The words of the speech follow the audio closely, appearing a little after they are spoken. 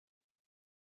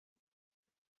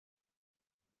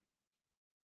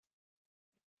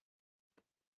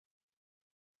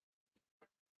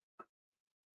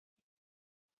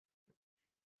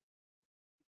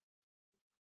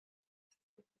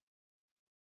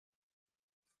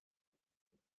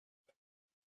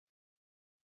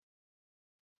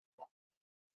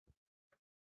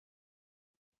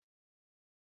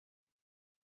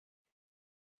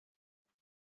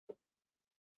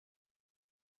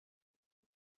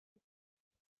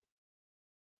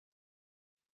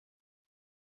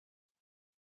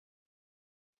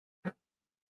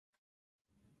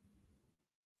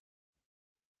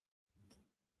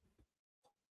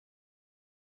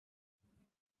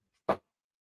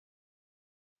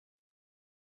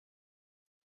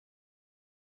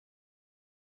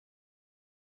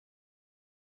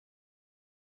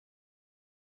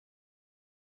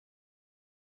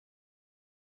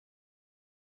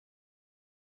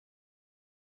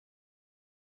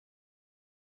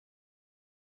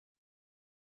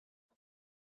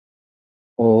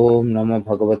Om Namo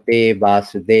Bhagavate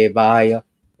Vasudevaya.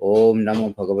 Om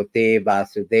Namo Bhagavate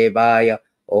Vasudevaya.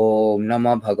 Om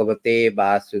Namo Bhagavate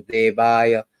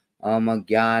Vasudevaya.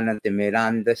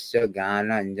 Jnana-timirandasya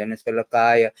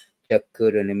Jnana-anjana-salakaya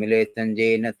Chakkhuru-nimilitam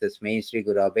Jena Tasmai Shri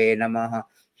Gurave Namaha.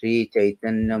 Shri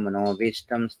Chaitanya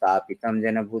Manobishtam Sthapitam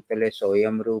Jena Bhutale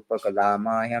Soyam Rupa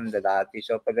Kadamahyam Dadati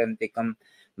Sopadantikam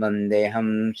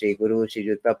Vandeham Shri Guru Shri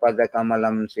Juta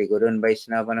Padakamalam Shri Gurun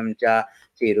Vaishnavanam Cha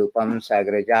Shri Rupam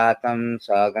Sagrajatam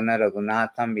Sagana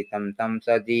Raghunatham Vitam Tam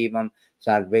Sajivam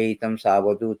Sarvaitam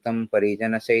Savadutam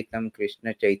Parijana Saitam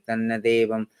Krishna Chaitanya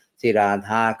Devam Shri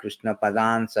Radha Krishna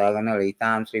Padan Sagana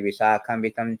Litam Shri Viṣakham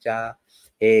Vitam Cha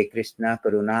He Krishna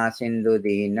Karuna Sindhu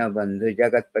Dina Bandhu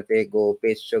Jagatpate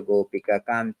Gopesha Gopika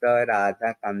Kanta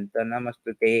Radha Kanta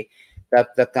Namastute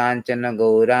Tapta Kanchana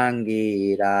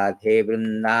Gaurangi Radhe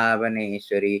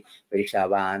Vrindavaneshwari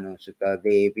Vrishabhanusutta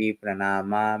Devi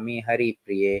Pranamami Hari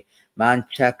Priye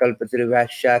Mancha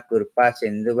Kalpatrivasya Kurpa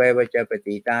Sindhu Vaivacha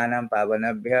Patitanam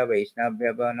Pavanabhya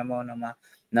Vaishnabhya Namo Namah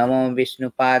Namo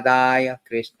Vishnupadaya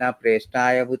Krishna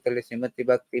Prestaya Bhutale Srimati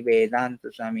Bhakti Vedanta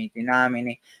Swamiti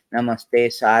Namine Namaste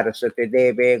Saraswati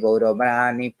Deve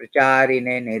Gauravani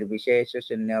Pracharine Nirvishesha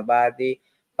Sunyavadi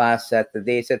Pasat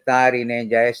Desatarine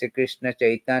Jai Shri Krishna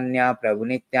Chaitanya Prabhu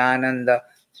Nityananda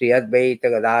Shri Advaita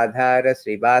Gadadhara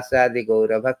Shri Vasadi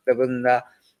Gaura Bhakta Vrinda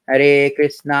Hare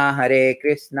Krishna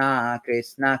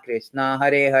Krishna Krishna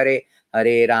Hare Hare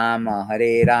Hare Rama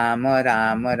Rama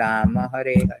Rama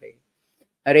Hare Hare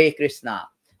Hare Krishna.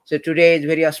 So today is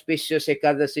very auspicious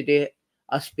Ekadasi day,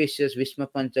 auspicious Vishma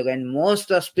Panchaga, and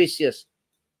most auspicious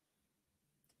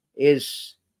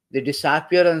is the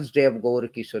disappearance day of Gaura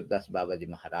Kishore Das Babaji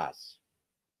Maharaj.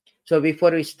 So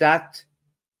before we start,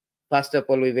 first of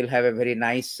all, we will have a very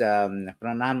nice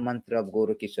pranam mantra of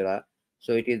Gaura Kishora.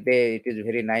 So it is there, it is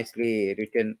very nicely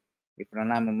written, the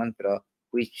pranam mantra,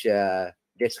 which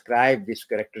describe this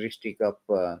characteristic of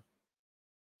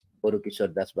Gaura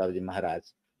Kishore Das Babaji Maharaj.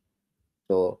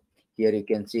 So here you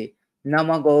can see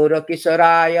Nama Gaura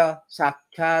Kishoraya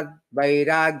Sakshat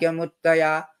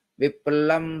Vairagyamutaya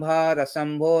Vipralambha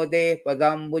Rasambhode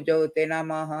Padambujote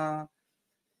Namaha.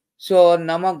 So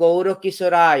Nama Gaura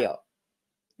Kishoraya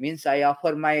means I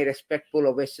offer my respectful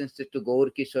obeisances to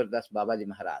Gaura Kishore Das Babaji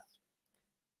Maharaj.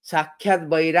 Sakshat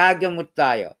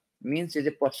Vairagyamutaya means is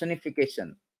a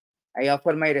personification. I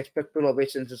offer my respectful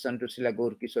obeisances unto Srila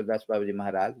Gaura Kishore Das Babaji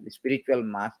Maharaj, the spiritual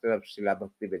master of Srila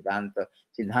Bhakti Vedanta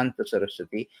Siddhanta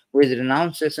Saraswati, who is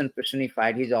renunciation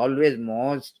personified. He is always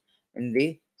merged in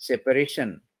the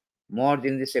separation,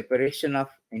 of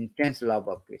intense love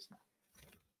of Krishna.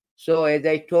 So as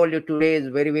I told you, today is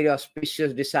very, very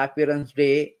auspicious disappearance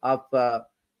day of Srila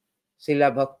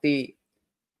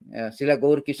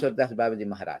Gaura Kishore Das Babaji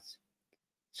Maharaj.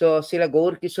 So Srila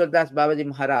Gaura Kishore Das Babaji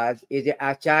Maharaj is an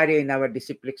acharya in our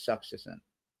disciplic succession.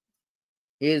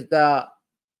 He is the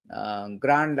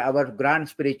our grand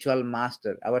spiritual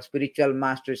master. Our spiritual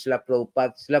master is Srila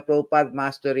Prabhupada. Srila Prabhupada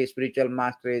master is spiritual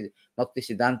master is Bhakti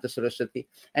Siddhanta Saraswati,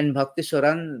 and Bhakti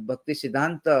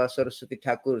Siddhanta Saraswati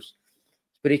Thakur's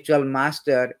spiritual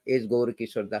master is Gaura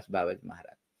Kishore Das Babaji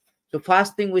Maharaj. So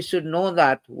first thing we should know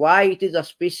that why it is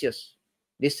auspicious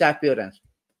disappearance.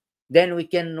 Then we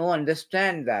can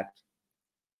understand that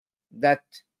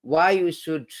why we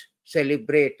should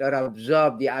celebrate or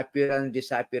observe the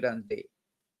disappearance day,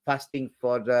 fasting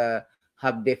for the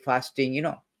half-day fasting,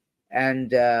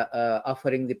 and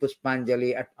offering the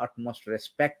Pushpanjali at utmost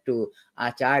respect to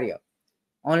Acharya.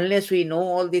 Unless we know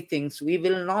all the things, we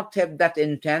will not have that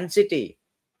intensity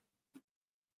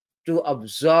to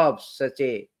observe such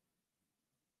a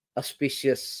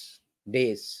auspicious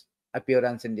days,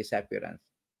 appearance and disappearance.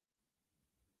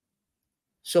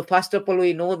 So first of all,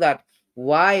 we know that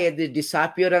why the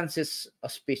disappearance is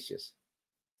auspicious.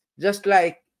 Just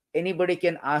like anybody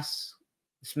can ask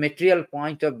this material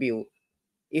point of view,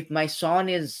 if my son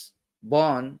is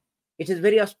born, it is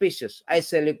very auspicious. I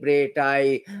celebrate,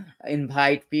 I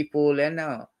invite people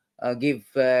and give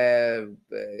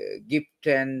gift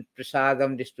and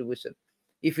prasadam distribution.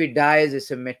 If he dies, it's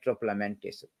a matter of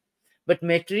lamentation. But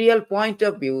material point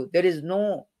of view, there is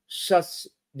no such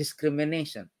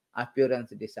discrimination,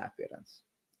 appearance, disappearance.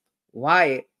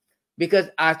 Why? Because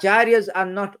acharyas are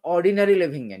not ordinary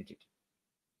living entity.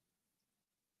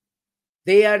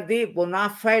 They are the bona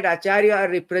fide acharya, are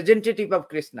representative of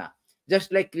Krishna.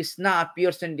 Just like Krishna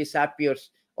appears and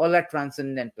disappears, all are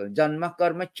transcendental. Janma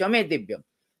karma chame divyam.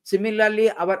 Similarly,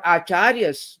 our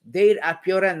acharyas, their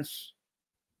appearance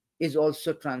is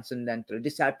also transcendental.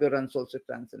 Disappearance also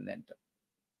transcendental.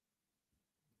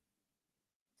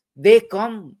 They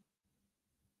come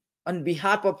on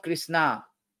behalf of Krishna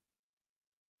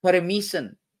for a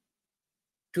mission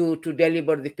to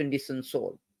deliver the conditioned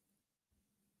soul.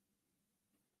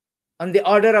 On the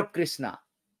order of Krishna,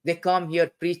 they come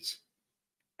here, preach,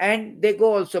 and they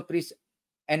go also preach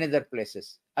another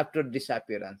places after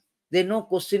disappearance. There is no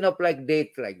question of like death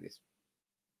like this.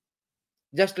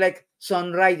 Just like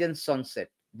sunrise and sunset,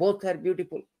 both are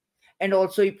beautiful. And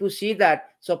also if you see that,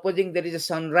 supposing there is a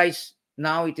sunrise,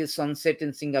 now it is sunset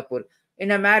in Singapore.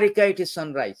 In America, it is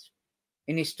sunrise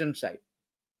in eastern side.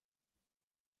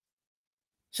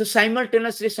 So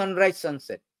simultaneously sunrise,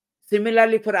 sunset.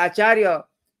 Similarly for Acharya,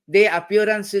 their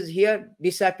appearance is here,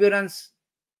 disappearance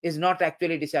is not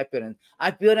actually disappearance.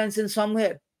 Appearance in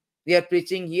somewhere. They are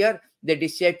preaching here, they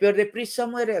disappear, they preach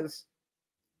somewhere else.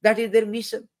 That is their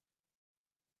mission.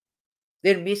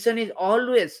 Their mission is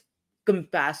always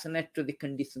compassionate to the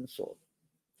conditioned soul.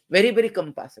 Very, very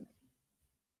compassionate.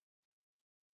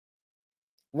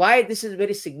 Why this is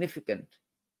very significant?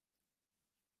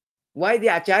 Why the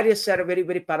acharyas are very,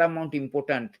 very paramount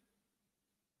important?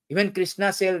 Even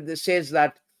Krishna says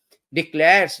that,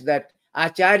 declares that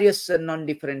acharyas are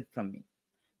non-different from me.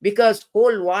 Because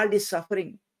whole world is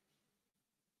suffering.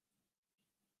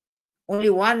 Only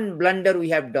one blunder we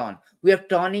have done. We are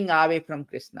turning away from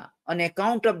Krishna. On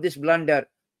account of this blunder,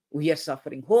 we are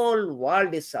suffering. Whole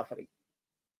world is suffering.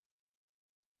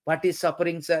 What is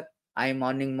suffering, sir? I am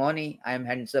earning money. I am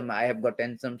handsome. I have got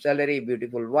handsome salary,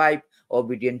 beautiful wife,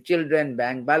 obedient children,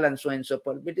 bank balance, so and so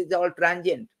forth. It is all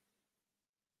transient.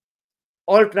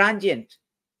 All transient.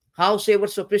 Howsoever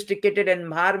sophisticated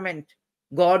environment,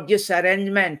 gorgeous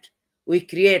arrangement we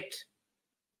create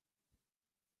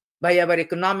by our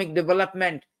economic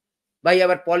development, by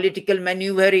our political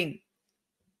maneuvering,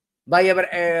 by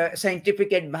our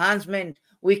scientific advancement,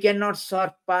 we cannot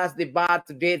surpass the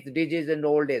birth, death, disease, and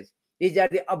old age. These are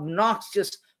the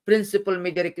obnoxious principle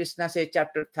Major Krishna says,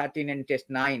 chapter 13 and text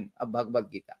 9 of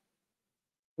Bhagavad Gita.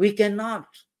 We cannot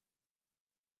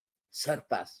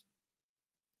surpass.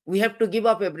 We have to give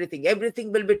up everything.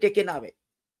 Everything will be taken away.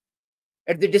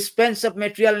 At the dispense of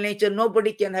material nature,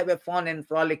 nobody can have a fun and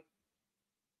frolic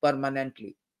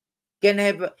permanently. Can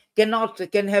have a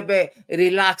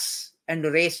relax and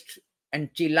rest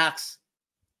and chillax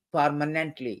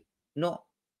permanently. No.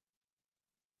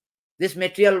 This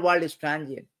material world is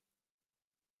transient.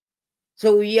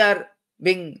 So we are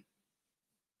being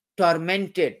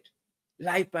tormented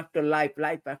life after life,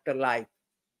 life after life,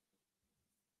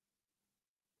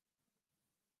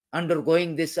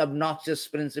 undergoing this obnoxious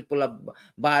principle of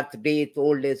birth, death,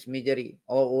 old age, misery,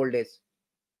 or old age.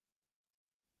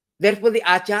 Therefore, the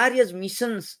Acharya's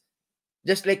missions,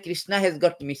 just like Krishna has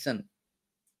got mission,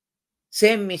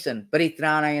 same mission,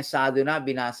 paritranaya sadhuna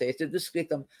vinasaya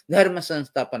duskritam dharma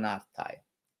sanstapanarthaya.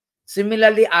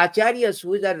 Similarly, Acharyas,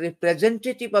 who are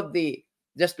representative of the,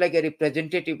 just like a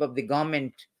representative of the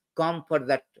government, come for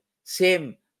that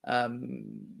same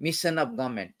mission of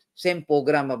government, same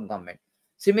program of government.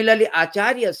 Similarly,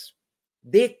 Acharyas,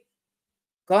 they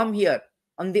come here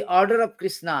on the order of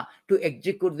Krishna to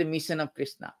execute the mission of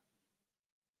Krishna,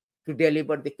 to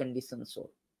deliver the conditioned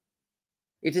soul.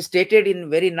 It is stated in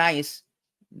very nice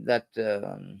that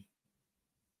it's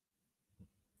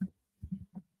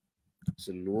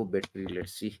a low battery.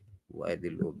 Let's see why the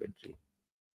low battery.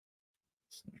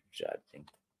 It's not charging.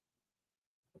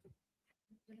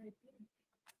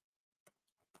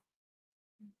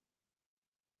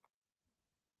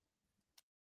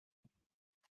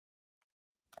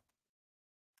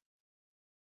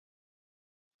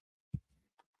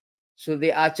 So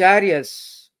the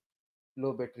Acharyas,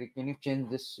 low battery, can you change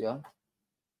this? Yeah.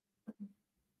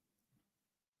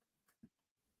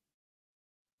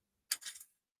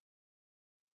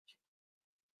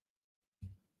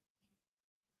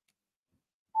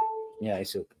 Yeah,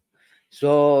 it's okay.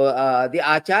 So the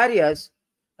Acharyas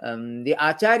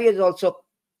also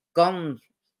come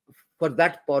for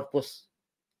that purpose,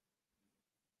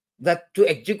 that to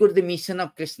execute the mission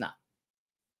of Krishna.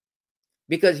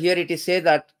 Because here it is said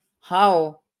that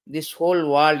how this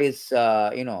whole world is, how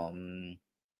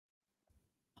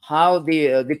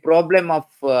the problem of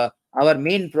our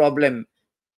main problem,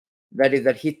 that is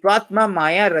that hitvatma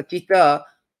maya rachita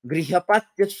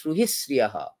grihapatya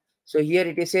suhisriyaha. So here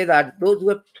it is said that those who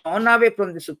have torn away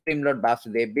from the Supreme Lord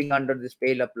Vasudeva, being under the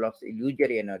spell of lost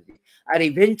illusory energy, are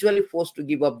eventually forced to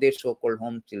give up their so-called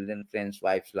home, children, friends,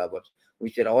 wives, lovers,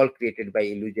 which are all created by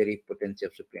illusory potency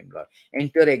of Supreme Lord,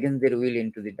 enter against their will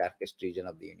into the darkest region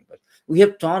of the universe. We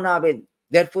have torn away,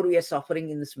 therefore we are suffering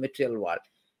in this material world.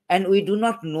 And we do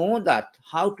not know that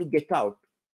how to get out.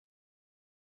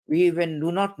 We even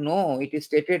do not know, it is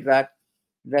stated that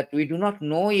we do not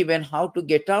know even how to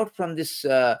get out from this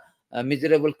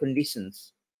miserable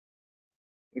conditions.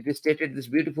 it is stated these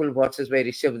beautiful verses by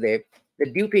Rishabhdev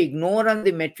that due to ignorance,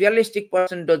 the materialistic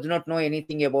person does not know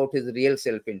anything about his real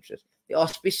self-interest. The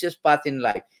auspicious path in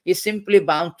life is simply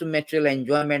bound to material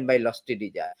enjoyment by lusty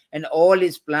desire, and all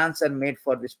his plans are made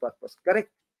for this purpose. Correct?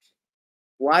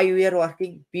 Why we are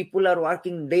working? People are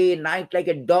working day and night like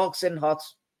a dogs and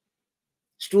hogs,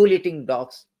 stool-eating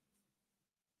dogs.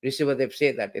 Rishabhdev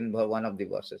say that in one of the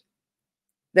verses.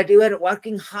 That you are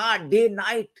working hard day and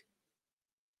night,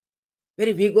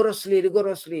 very vigorously,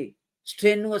 rigorously,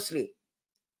 strenuously,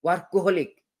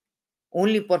 workaholic,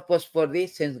 only purpose for the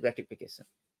sense gratification.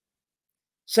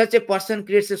 Such a person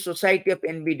creates a society of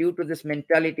envy. Due to this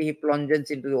mentality, he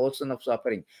plunges into the ocean of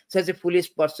suffering. Such a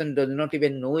foolish person does not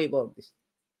even know about this.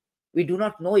 We do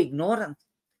not know, ignorance.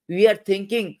 We are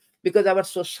thinking because our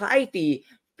society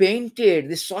painted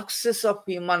the success of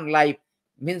human life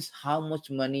means how much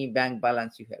money, bank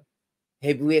balance you have.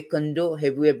 Have you a condo?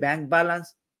 Have you a bank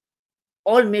balance?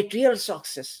 All material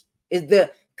success is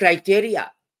the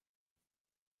criteria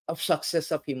of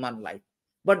success of human life.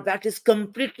 But that is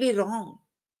completely wrong.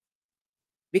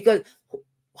 Because,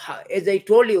 as I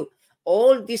told you,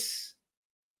 all this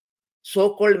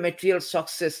so-called material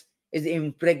success is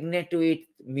impregnated with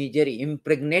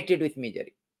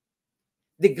misery.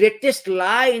 The greatest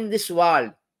lie in this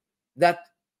world that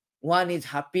one is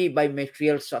happy by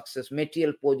material success,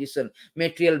 material position,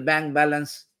 material bank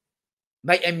balance,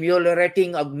 by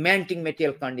ameliorating, augmenting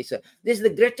material condition. This is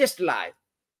the greatest lie.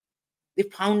 The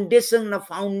foundation of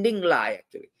founding lie,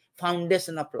 actually.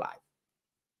 Foundation of lie.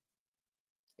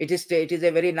 It is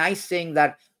a very nice saying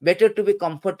that better to be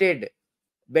comforted,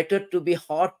 better to be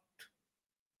hurt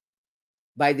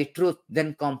by the truth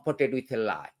than comforted with a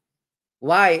lie.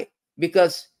 Why?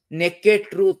 Because naked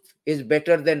truth is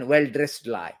better than well-dressed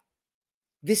lie.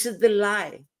 This is the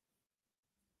lie.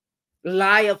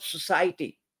 Lie of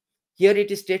society. Here it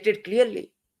is stated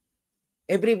clearly.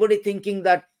 Everybody thinking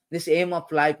that this aim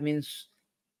of life means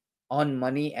earn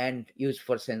money and use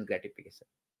for sense gratification.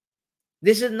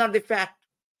 This is not the fact.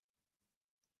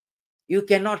 You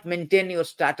cannot maintain your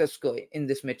status quo in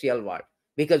this material world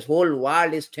because whole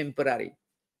world is temporary.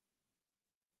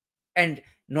 And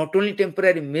not only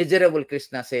temporary, miserable,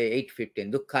 Krishna say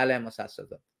 8:15, dukkhalayam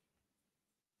asādhu.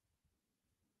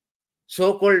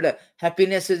 So-called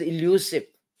happiness is elusive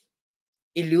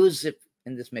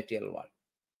in this material world.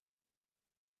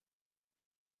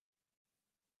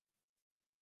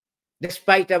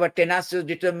 Despite our tenacious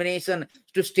determination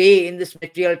to stay in this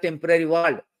material temporary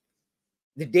world,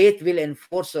 the death will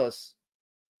enforce us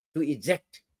to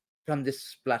eject from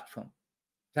this platform,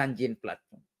 transient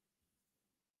platform.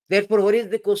 Therefore, what is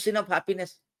the question of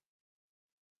happiness?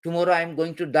 Tomorrow I am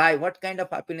going to die. What kind of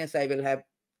happiness I will have?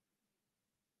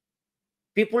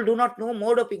 People do not know,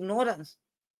 mode of ignorance.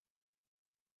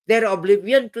 They are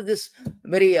oblivion to this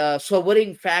very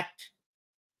sobering fact.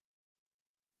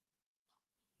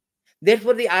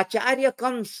 Therefore, the Acharya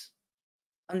comes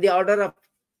on the order of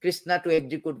Krishna to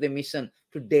execute the mission,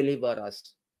 to deliver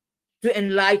us, to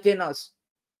enlighten us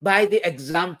by the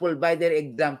example, by their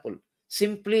example.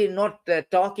 Simply not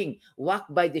talking, walk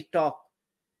by the talk.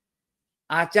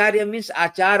 Acharya means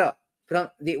achara. From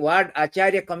the word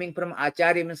Acharya coming from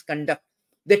Acharya means conduct.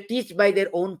 They teach by their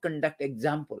own conduct,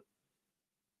 example.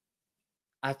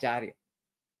 Acharya.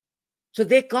 So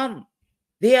they come.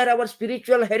 They are our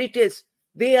spiritual heritage.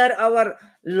 They are our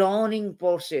learning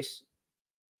process.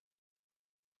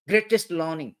 Greatest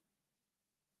learning.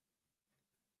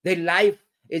 Their life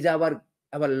is our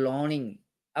learning,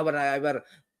 our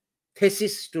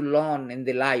thesis to learn in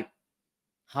the life,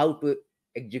 how to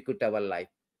execute our life.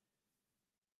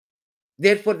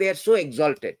 Therefore, they are so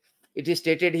exalted. It is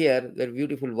stated here, there are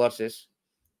beautiful verses.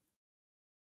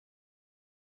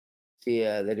 See,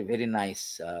 they're very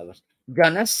nice.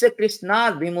 Janasya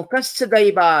Krishna vimukhasya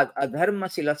daivad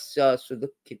adharmasilasya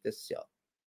sudukhitasya.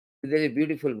 There is a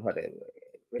beautiful verse,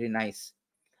 very nice.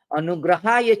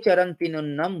 Anugrahaya charanti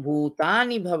nunnam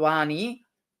bhutani bhavani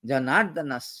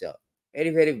janardanasya.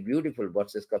 Very, very beautiful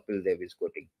verses Kapil Dev is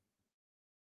quoting.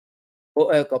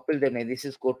 Kapil Dev, this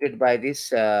is quoted by this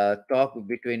talk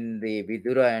between the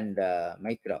Vidura and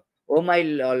Maitra. Oh my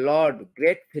Lord,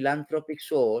 great philanthropic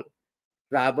soul,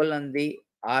 travel on the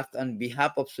earth on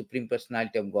behalf of Supreme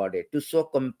Personality of Godhead to show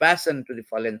compassion to the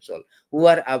fallen soul who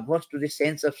are averse to the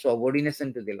sense of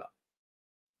subordination to the Lord.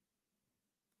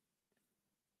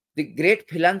 The great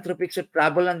philanthropics should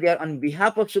travel on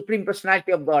behalf of Supreme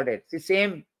Personality of Godhead. It's the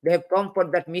same, they have come for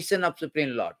that mission of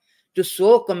Supreme Lord, to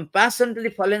show compassion to the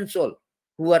fallen soul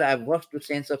who are averse to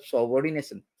sense of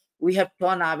subordination. We have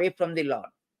turned away from the Lord.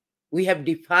 We have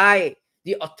defied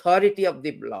the authority of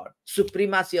the Lord,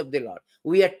 supremacy of the Lord.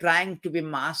 We are trying to be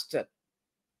master.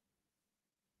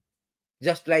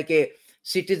 Just like a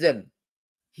citizen,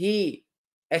 he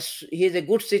is a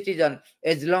good citizen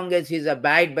as long as he is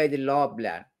abide by the law of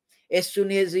land. As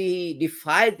soon as he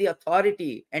defies the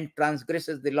authority and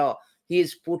transgresses the law, he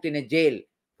is put in a jail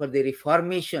for the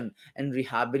reformation and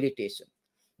rehabilitation.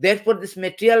 Therefore, this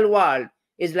material world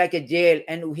is like a jail,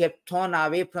 and we have torn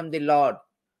away from the Lord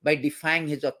by defying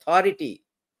his authority,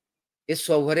 his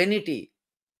sovereignty,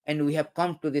 and we have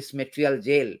come to this material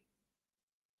jail.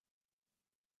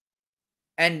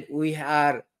 And we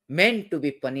are meant to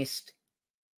be punished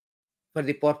for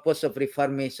the purpose of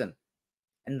reformation.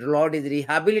 And the Lord is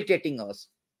rehabilitating us.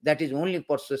 That is only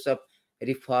process of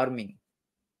reforming.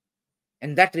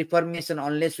 And that reformation,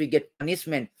 unless we get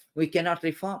punishment, we cannot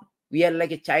reform. We are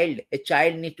like a child. A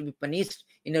child needs to be punished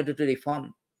in order to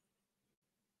reform.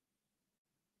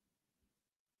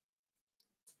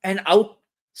 And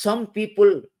some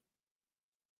people,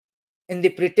 in the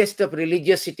pretext of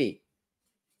religiosity,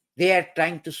 they are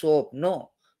trying to show up.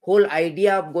 No, whole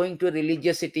idea of going to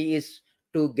religiosity is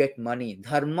to get money.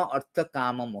 Dharma, artha,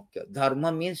 kama, moksha.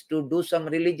 Dharma means to do some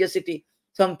religiosity.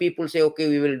 Some people say, okay,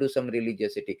 we will do some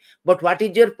religiosity. But what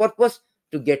is your purpose?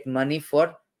 To get money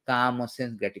for kama,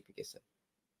 sense gratification.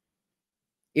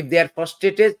 If they are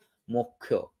frustrated,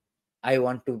 moksha. I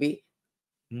want to be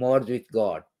merged with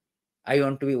God. I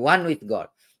want to be one with God.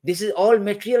 This is all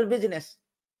material business.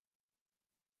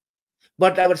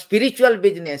 But our spiritual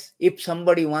business, if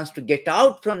somebody wants to get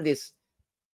out from this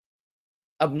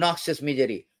obnoxious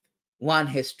misery, one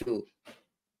has to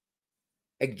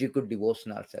execute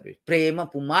devotional service. Prema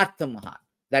pumartha maha.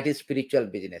 That is spiritual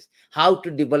business. How to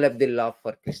develop the love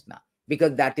for Krishna.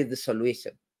 Because that is the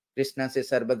solution. Krishna says,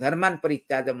 Sarva dharman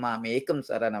parityāja mām ekam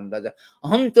saranam vraja.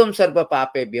 Aham tvam sarva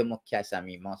pāpebhyo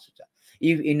mokhyasami ma suca.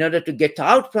 In order to get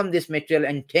out from this material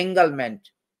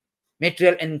entanglement,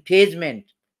 material engagement,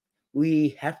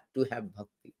 we have to have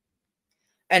bhakti.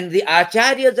 And the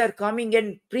acharyas are coming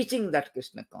and preaching that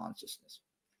Krishna consciousness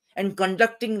and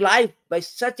conducting life by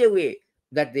such a way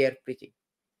that they are preaching.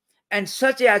 And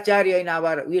such a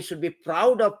acharya we should be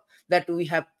proud of, that we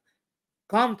have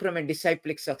come from a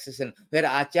disciplic succession where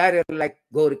acharya like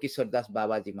Gaura Kishore Das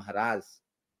Babaji Maharaj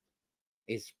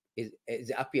is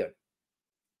appeared.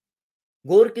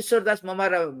 Gaura Kishore Das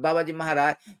Babaji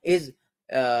Maharaj is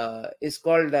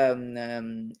called, as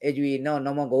we know,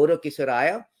 Namo Gaura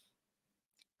Kishoraya,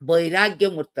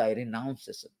 Vairagya Murtaya,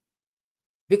 renunciation.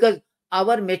 Because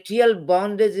our material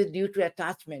bondage is due to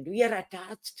attachment. We are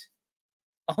attached.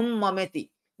 Aham mameti.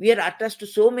 We are attached to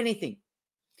so many things.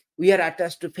 We are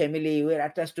attached to family. We are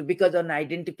attached to, because on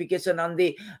identification, on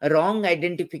the wrong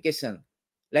identification.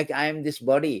 Like I am this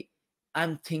body.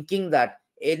 I'm thinking that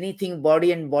anything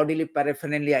body and bodily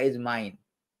paraphernalia is mine.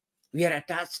 We are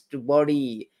attached to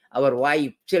body, our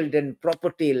wife, children,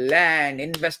 property, land,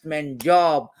 investment,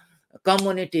 job,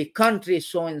 community, country,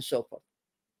 so on and so forth.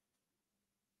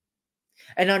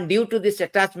 And due to this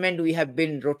attachment, we have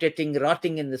been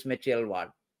rotting in this material world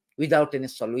without any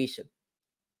solution.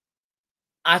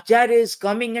 Acharya is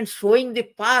coming and showing the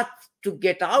path to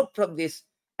get out from this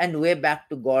and way back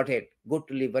to Godhead, go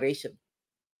to liberation.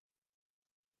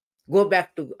 Go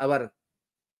back to our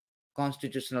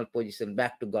constitutional position,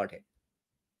 back to Godhead.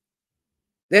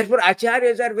 Therefore,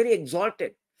 acharyas are very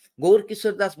exalted. Gaura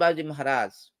Kishore Das Babaji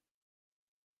Maharaj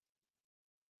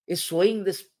is showing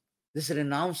this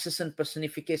renunciation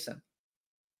personification.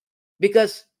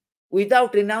 Because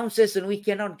without renunciation, we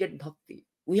cannot get bhakti.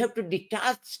 We have to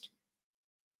detach.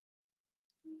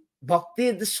 Bhakti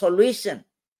is the solution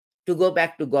to go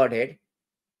back to Godhead.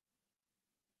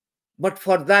 But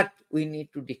for that, we need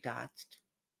to detach.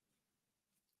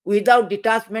 Without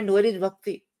detachment, where is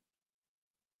bhakti?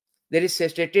 There is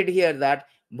stated here that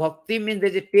bhakti means there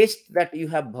is a taste that you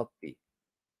have bhakti.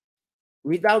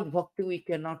 Without bhakti, we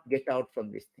cannot get out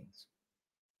from these things.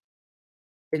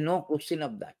 There is no question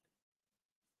of that.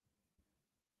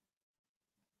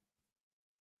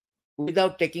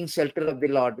 Without taking shelter of the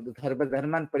Lord,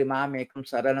 dharman parimam ekam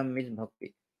saranam means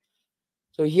bhakti.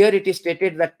 So here it is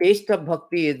stated that taste of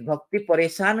bhakti is bhakti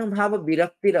paresanubhava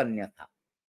viraktir anyatha.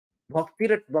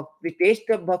 The taste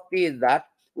of bhakti is that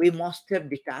we must have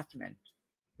detachment.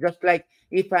 Just like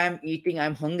if I am eating, I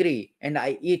am hungry and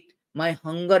I eat, my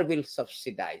hunger will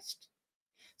subsidize.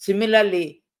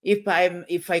 Similarly, if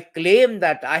I claim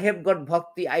that I have got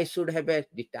bhakti, I should have a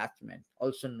detachment,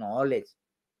 also knowledge.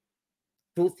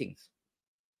 Two things.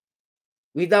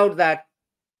 Without that,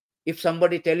 if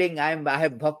somebody telling I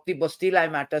have bhakti, but still I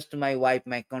am attached to my wife,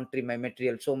 my country, my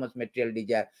material, so much material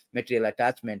desire, material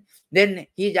attachment, then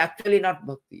he is actually not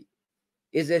bhakti.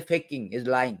 Is a faking, is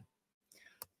lying.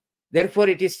 Therefore,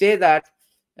 it is said that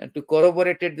to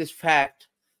corroborate this fact,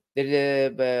 There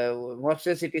is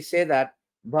verses it is say that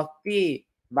bhakti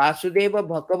vasudeva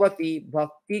bhagavati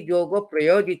bhakti yoga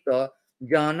prayojita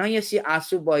janayasi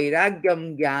asu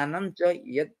vairagyam jnanam cha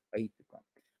yad aitukam.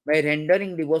 By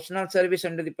rendering devotional service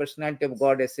under the personality of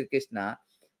God as Sri Krishna,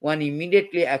 one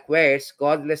immediately acquires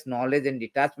causeless knowledge and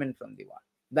detachment from the world.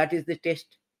 That is the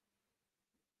test.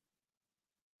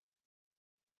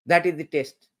 That is the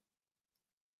test.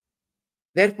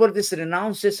 Therefore, this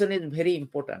renunciation is very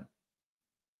important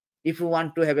if you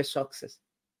want to have a success.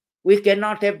 We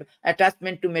cannot have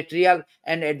attachment to material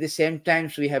and at the same time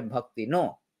we have bhakti.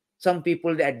 No. Some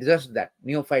people adjust that,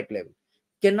 neophyte level.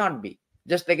 Cannot be.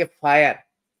 Just like a fire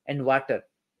and water.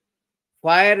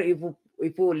 Fire, if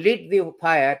you lit the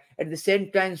fire, at the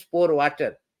same time pour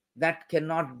water, that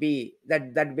cannot be,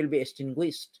 that will be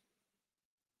extinguished.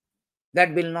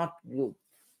 That will not,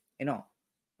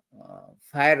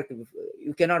 fire,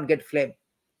 you cannot get flame.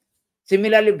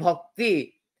 Similarly,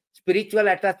 bhakti, spiritual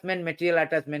attachment, material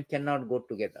attachment cannot go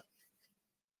together.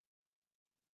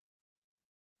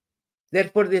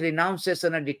 Therefore, the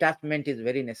renunciation and detachment is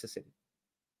very necessary.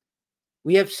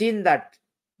 We have seen that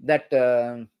there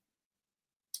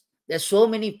are so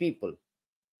many people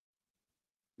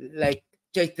like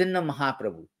Chaitanya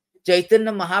Mahaprabhu.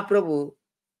 Chaitanya Mahaprabhu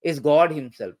is God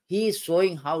himself. He is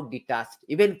showing how detached.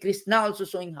 Even Krishna also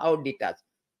showing how detached.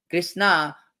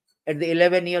 Krishna, at the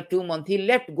 11-year, 2 months, he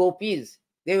left gopis.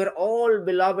 They were all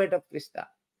beloved of Krishna,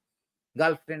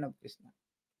 girlfriend of Krishna.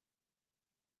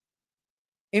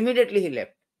 Immediately he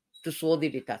left to show the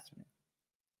detachment.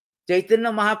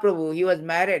 Chaitanya Mahaprabhu, he was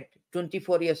married,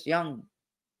 24 years young,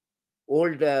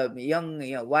 old,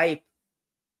 young wife,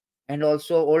 and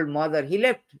also old mother. He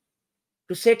left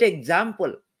to set an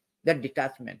example, that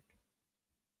detachment.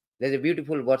 There's a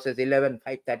beautiful verses,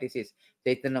 11:536.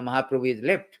 Chaitanya Mahaprabhu is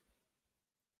left.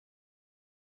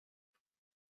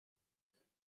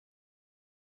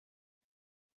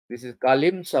 This is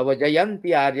Kalim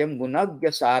Savajayanti Aryam Gunagya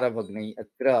Sārvabhauma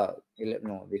Atra.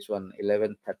 No, this one,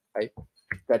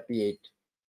 11:38.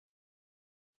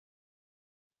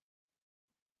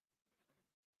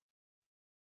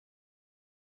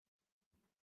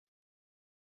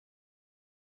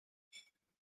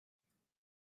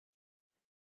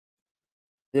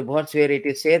 The verse where it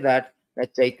is said that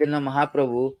Chaitanya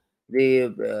Mahaprabhu,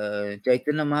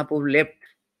 Chaitanya Mahaprabhu left.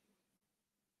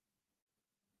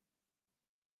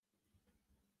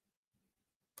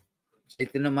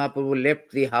 Chaitanya Mahaprabhu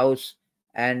left the house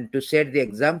and to set the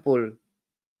example.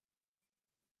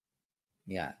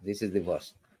 Yeah, this is the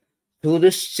verse.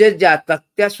 Sudusya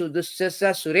jatatya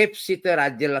sudusya surepsita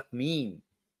rajyalakmi.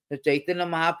 So Chaitanya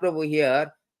Mahaprabhu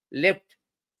here left.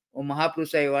 O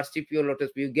Mahapurush, I worship your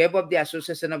lotus feet. You gave up the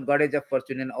association of goddess of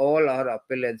fortune and all our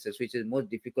appearances, which is most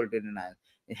difficult to deny.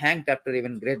 He hanged after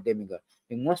even great demigod,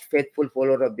 the most faithful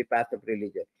follower of the path of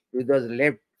religion. He was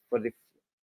left for the.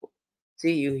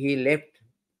 See, he left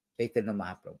Chaitanya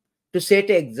Mahaprabhu to set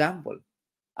an example.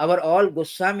 Our all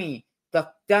Goswami,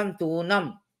 Taktam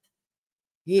Tunam,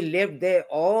 he left there.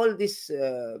 All this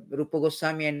Rupa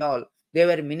Goswami and all, they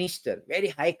were minister, very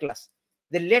high class.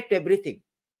 They left everything.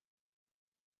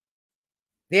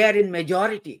 They are in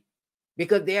majority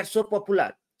because they are so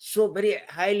popular, so very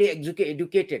highly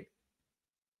educated,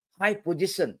 high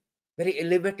position, very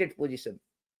elevated position,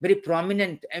 very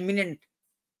prominent, eminent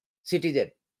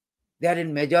citizen. They are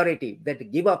in majority that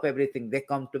give up everything. They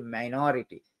come to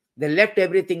minority. They left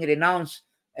everything, renounce,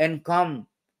 and come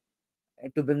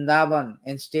to Vrindavan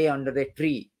and stay under a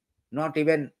tree, not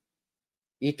even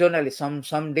eternally.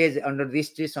 Some days under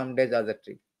this tree, some days other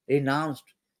tree. Renounced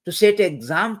to set an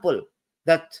example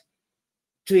that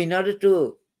in order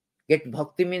to get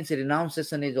bhakti means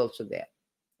renunciation is also there.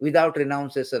 Without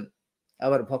renunciation,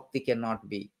 our bhakti cannot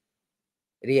be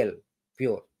real,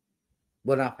 pure,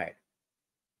 bona fide.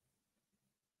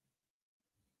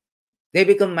 They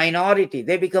become minority.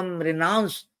 They become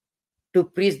renounced to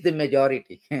preach the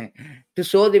majority, to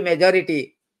show the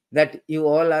majority that you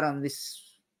all are on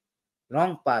this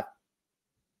wrong path.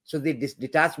 So this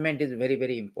detachment is very,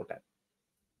 very important.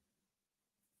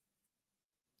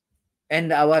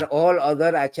 And our all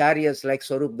other acharyas like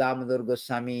Swarup Damodar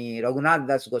Goswami, Raghunath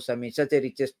Das Goswami, such a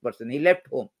richest person, he left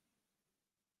home.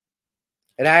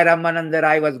 Rai Ramananda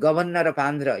Rai was governor of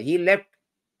Andhra. He left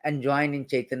and joined in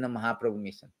Chaitanya Mahaprabhu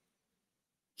mission.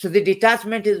 So the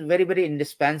detachment is very, very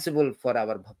indispensable for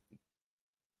our bhakti.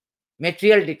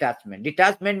 Material detachment.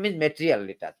 Detachment means material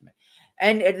detachment.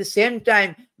 And at the same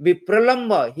time,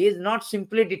 Vipralamba, he is not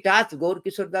simply detached. Gaura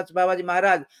Kishore Das Babaji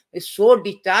Maharaj is so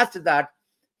detached that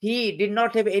he did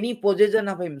not have any possession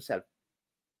of himself.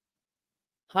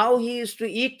 How he used to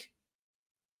eat?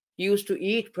 He used to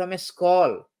eat from a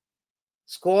skull.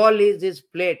 Skull is his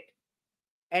plate,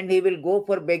 and he will go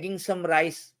for begging some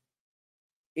rice.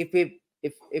 If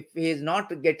he is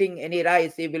not getting any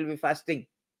rice, he will be fasting.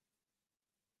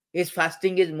 His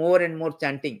fasting is more and more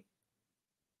chanting.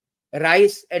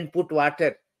 Rice and put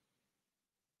water,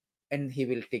 and he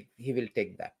will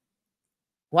take that.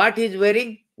 What he is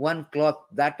wearing? One cloth.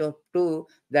 That too,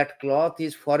 that cloth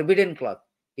is forbidden cloth.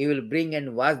 He will bring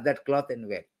and wash that cloth and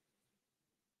wear.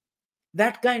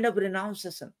 That kind of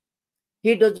renunciation.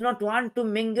 He does not want to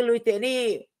mingle with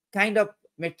any kind of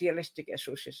materialistic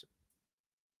association.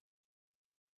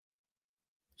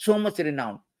 So much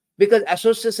renowned, because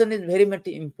association is very much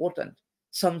important.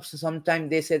 Sometimes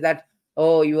they say that,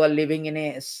 oh, you are living in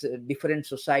a different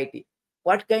society.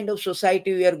 What kind of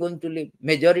society we are going to live?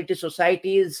 Majority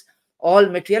society is all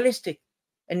materialistic,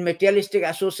 and materialistic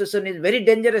association is very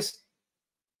dangerous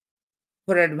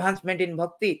for advancement in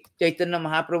bhakti. Chaitanya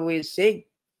Mahaprabhu is saying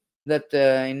that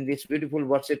in this beautiful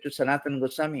verse to Sanatana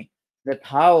Goswami, that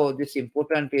how this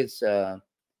important is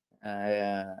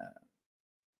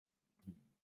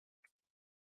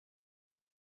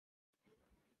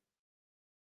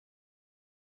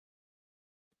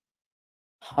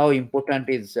how important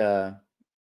is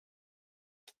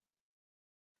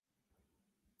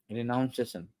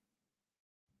renunciation.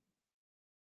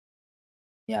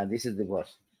 Yeah, this is the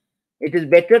verse. It is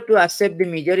better to accept the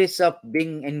miseries of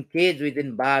being encaged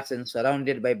within bars and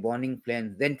surrounded by burning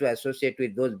flames than to associate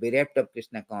with those bereft of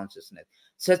Krishna consciousness.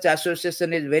 Such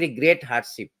association is very great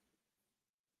hardship.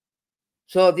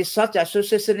 So such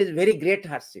association is very great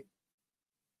hardship.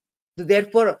 So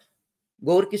therefore,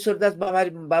 Gaura Kishore Das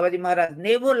Babaji Maharaj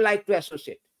never liked to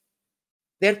associate.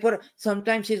 Therefore,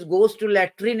 sometimes he goes to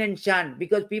latrine and chant,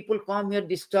 because people come here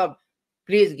disturbed.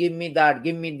 Please give me that,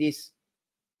 give me this.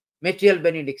 Material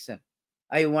benediction.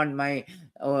 I want my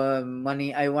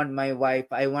money, I want my wife,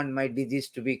 I want my disease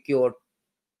to be cured.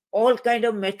 All kind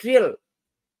of material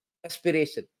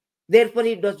aspiration. Therefore,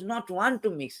 he does not want to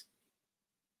mix.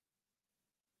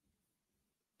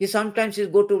 He sometimes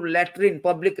go to latrine,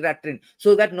 public latrine,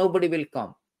 so that nobody will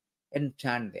come and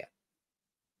chant there.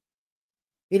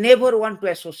 He never want to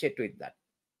associate with that.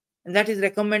 And that is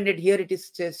recommended here. It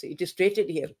is stated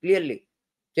here clearly.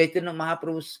 Chaitanya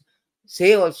Mahaprabhu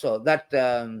say also that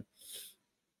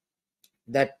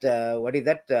what is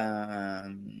that?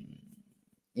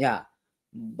 Yeah,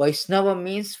 Vaishnava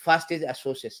means first is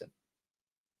association.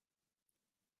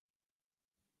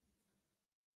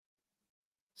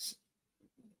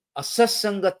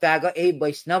 Asatsanga tyaga a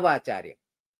Vaishnavacharya.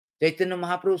 Chaitanya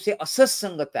Mahaprabhu say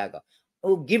asatsanga tyaga.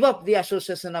 Oh, give up the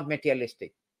association of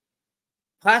materialistic.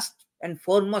 First and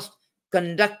foremost,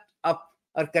 conduct up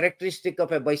or characteristic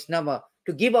of a Vaishnava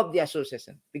to give up the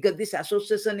association, because this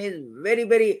association is very,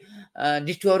 very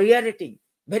deteriorating,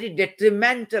 very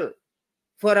detrimental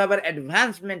for our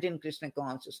advancement in Krishna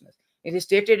consciousness. It is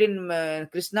stated in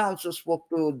Krishna also spoke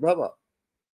to Uddhava.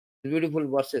 Beautiful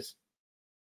verses.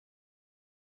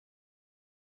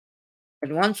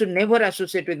 That one should never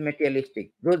associate with materialistic,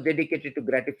 those dedicated to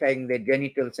gratifying their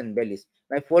genitals and bellies.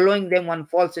 By following them, one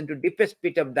falls into deepest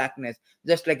pit of darkness,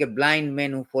 just like a blind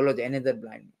man who follows another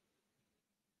blind man.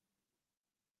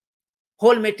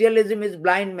 Whole materialism is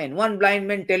blind man. One blind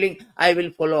man telling, I will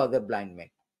follow other blind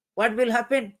men. What will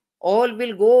happen? All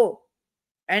will go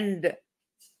and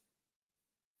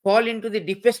fall into the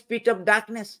deepest pit of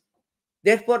darkness.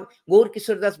 Therefore, Gaura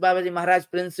Kishore Das Babaji Maharaj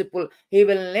principle, he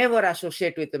will never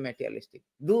associate with the materialistic.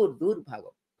 Dur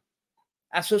bhagav.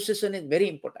 Association is very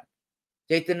important.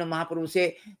 Chaitanya Mahaprabhu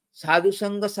say, sadhu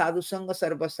sanga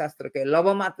sarva shastra ke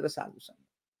lava matra sadhu sanga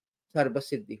sarva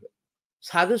siddhi ho.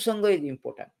 Sadhu sanga is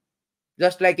important.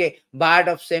 Just like a bird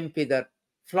of same feather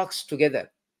flocks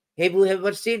together. Have you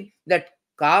ever seen that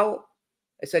crow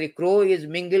is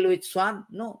mingled with swan?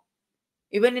 No.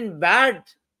 Even in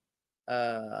birds,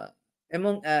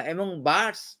 among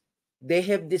birds, they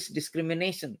have this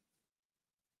discrimination.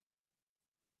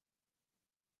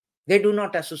 They do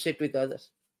not associate with others.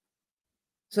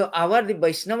 So the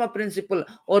Vaishnava principle,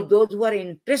 or those who are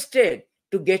interested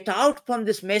to get out from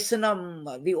this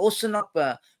the ocean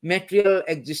of material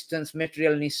existence,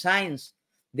 material nescience,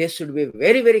 they should be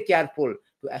very, very careful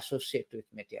to associate with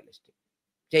materialistic.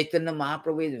 Chaitanya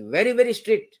Mahaprabhu is very, very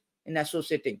strict in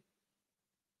associating,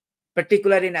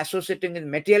 particularly in associating with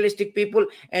materialistic people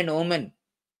and women.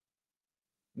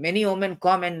 Many women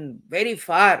come and very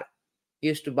far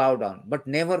used to bow down, but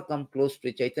never come close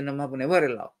to Chaitanya Mahaprabhu, never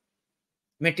allow.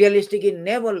 Materialistic he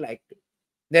never liked to.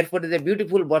 Therefore, the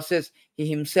beautiful verses he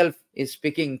himself is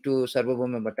speaking to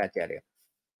Sārvabhauma Bhaṭṭācārya.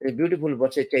 The beautiful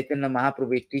verses Chaitanya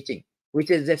Mahaprabhu is teaching,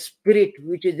 which is the spirit,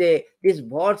 this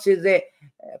verse is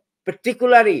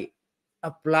particularly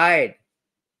applied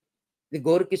The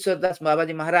Gaura Kishore Das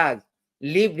Babaji Maharaj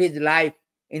lived his life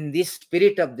in this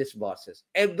spirit of these verses.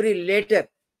 Every letter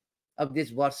of these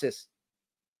verses,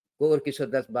 Gaura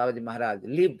Kishore Das Babaji Maharaj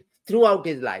lived throughout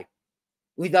his life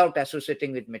without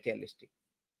associating with materialistic.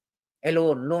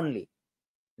 Alone,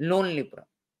 lonely from.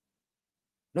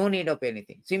 No need of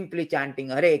anything. Simply chanting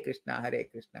Hare Krishna, Hare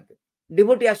Krishna.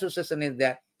 Devotee association is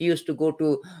there. He used to go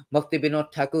to Bhakti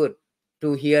Vinod Thakur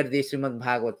to hear the Srimad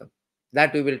Bhagavatam.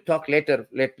 That we will talk later.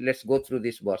 Let's go through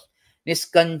this verse.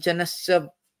 Niṣkiñcanasya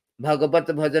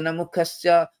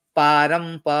bhagavad-bhajanonmukhasya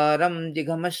pāraṁ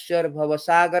jigamiṣor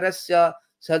bhava-sāgarasya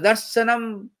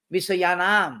sandarśanaṁ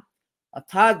viṣayiṇām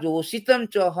atha yoṣitāṁ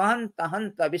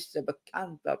hanta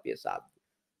viṣa-bhakṣaṇato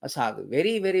asādhu.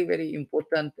 Very, very, very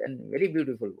important and very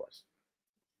beautiful verse.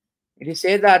 It is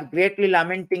said that greatly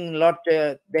lamenting, Lord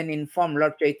then informed,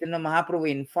 Lord Chaitanya Mahaprabhu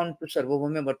informed to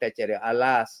Sārvabhauma Bhaṭṭācārya,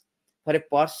 alas, for a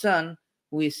person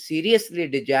who is seriously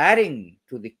desiring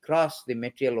to cross the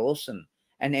material ocean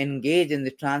and engage in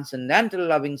the transcendental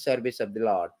loving service of the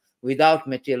Lord without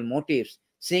material motives,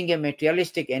 seeing a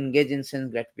materialistic engage in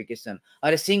sense gratification,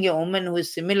 or seeing a woman who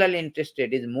is similarly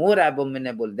interested is more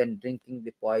abominable than drinking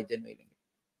the poison willingly.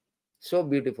 So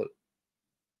beautiful.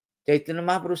 Chaitanya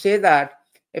Mahaprabhu says that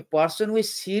a person who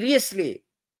is seriously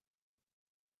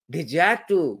desire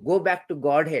to go back to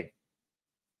Godhead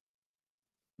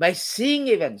by seeing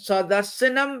even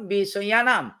sandarśanaṁ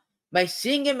viṣayiṇām, by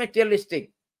seeing a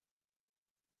materialistic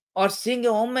or seeing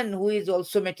a woman who is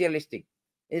also materialistic,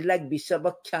 is like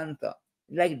viṣa-bhakṣaṇato,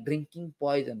 like drinking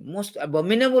poison, most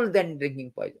abominable than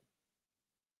drinking poison.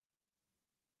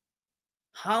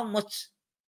 How much,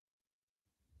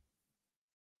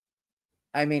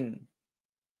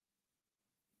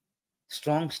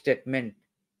 strong statement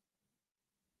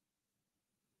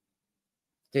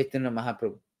Chaitanya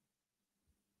Mahaprabhu.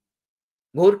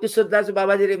 Gaura Kishore Das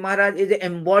Babaji Maharaj is the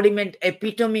embodiment,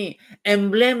 epitome,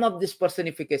 emblem of this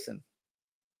personification.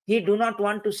 He do not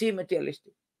want to see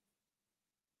materialistic.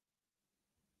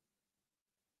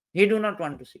 He do not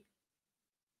want to see.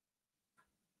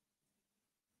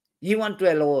 He want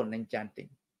to alone in chanting.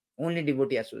 Only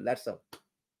devotee asādhu, that's all.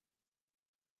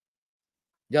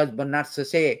 Judge Bernard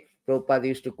say, Prabhupada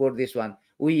used to quote this one.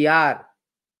 We are,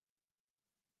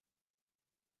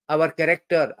 our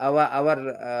character,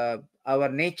 our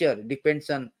nature depends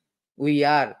on we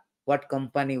are what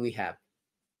company we have.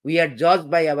 We are judged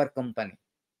by our company.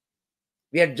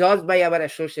 We are judged by our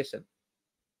association.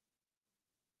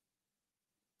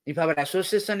 If our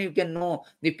association, you can know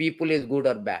the people is good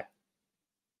or bad.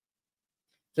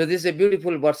 So this is a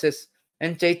beautiful verses.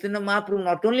 And Chaitanya Mahaprabhu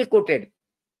not only quoted,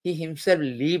 he himself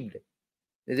lived.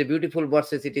 There's a beautiful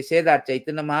verses. It is said that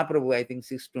Chaitanya Mahaprabhu, I think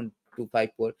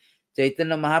 6:254,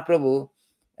 Chaitanya Mahaprabhu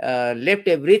left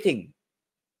everything.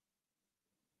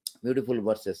 Beautiful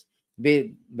verses.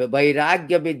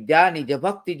 Vairagya vidya nija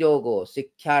bhakti yogo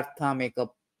sikhyartham eka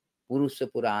purusha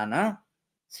purana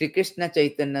Sri Krishna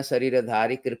Chaitanya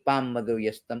Sariradhari Kripam Madhu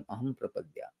Yastam Aham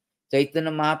Prapadya.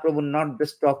 Chaitanya Mahaprabhu not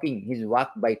just talking, he's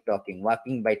walking by talking.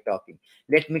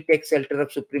 Let me take shelter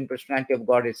of Supreme Personality of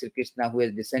Godhead, Sri Krishna, who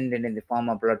has descended in the form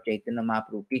of Lord Chaitanya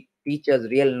Mahaprabhu, teach us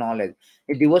real knowledge,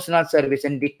 a devotional service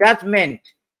and detachment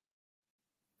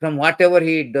from whatever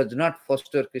he does not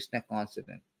foster Krishna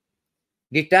consciousness.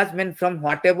 Detachment from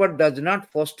whatever does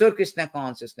not foster Krishna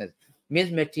consciousness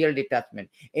means material detachment.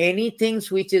 Anything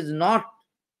which is not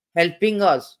helping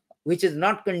us, which is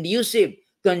not conducive,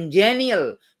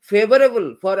 congenial,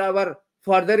 favorable for our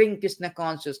furthering Krishna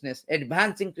consciousness,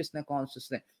 advancing Krishna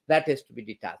consciousness, that has to be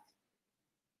detached.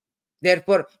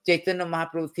 Therefore, Chaitanya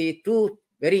Mahaprabhu says two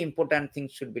very important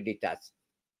things should be detached.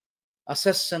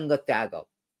 Asatsanga tyaga.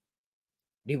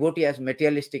 Devotee as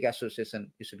materialistic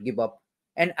association, you should give up.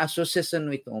 And association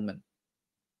with women.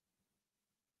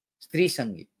 Stri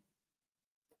Sangi.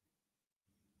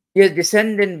 He is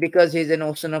descendant because he is an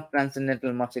ocean of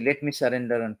transcendental mercy. Let me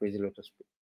surrender unto his lotus feet.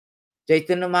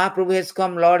 Chaitanya Mahaprabhu has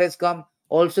come, Lord has come.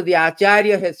 Also the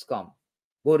Acharya has come.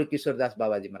 Gaura Kishore Das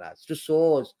Babaji Maharaj. To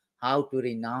show us how to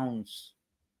renounce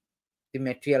the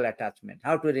material attachment.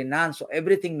 How to renounce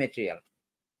everything material.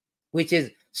 Which is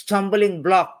stumbling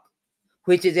block.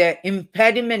 Which is an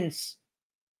impediment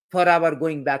for our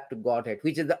going back to Godhead.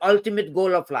 Which is the ultimate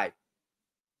goal of life.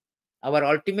 Our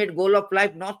ultimate goal of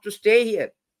life not to stay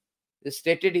here. It's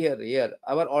stated here.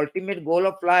 Our ultimate goal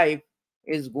of life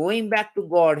is going back to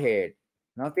Godhead.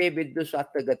 Nate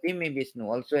viddushatta gatimi Vishnu.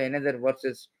 Also another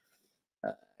verses,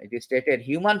 it is stated,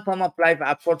 human form of life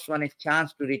affords one a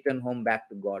chance to return home back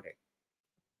to Godhead.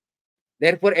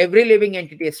 Therefore, every living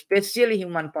entity, especially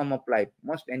human form of life,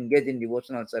 must engage in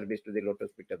devotional service to the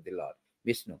lotus feet of the Lord,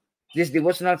 Vishnu. This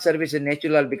devotional service is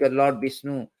natural because Lord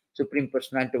Vishnu Supreme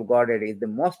Personality of Godhead is the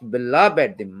most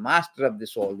beloved, the master of the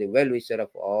soul, the well-wisher of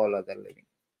all other living.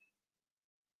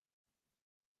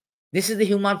 This is the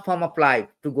human form of life,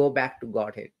 to go back to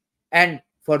Godhead. And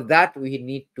for that, we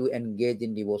need to engage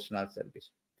in devotional service.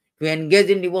 To engage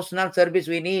in devotional service,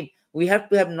 we have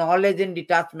to have knowledge, and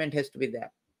detachment has to be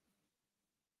there.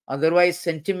 Otherwise,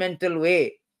 sentimental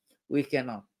way, we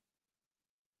cannot.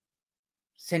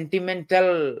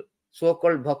 Sentimental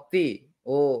so-called bhakti,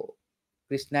 oh,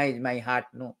 Krishna is my heart,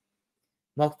 no.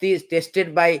 Bhakti is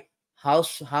tested by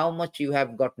how much you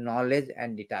have got knowledge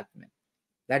and detachment.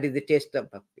 That is the test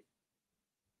of bhakti.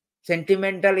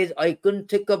 Sentimental is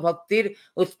aikuntika bhaktir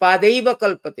uspadaiva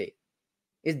kalpate,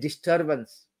 is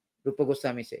disturbance, Rupa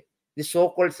Goswami says. The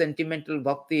so-called sentimental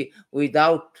bhakti,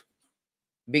 without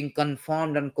being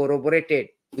confirmed and corroborated,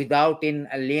 without in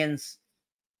alliance,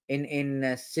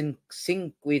 in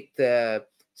sync with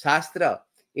Shastra,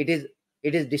 it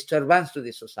is disturbance to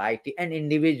the society and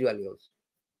individually also.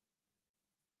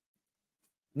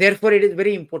 Therefore, it is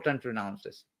very important to renounce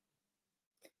this.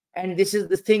 And this is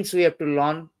the things we have to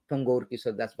learn from Gaura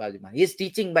Kishore Das Babaji Maharaj. He is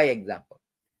teaching by example.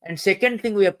 And second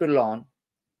thing we have to learn,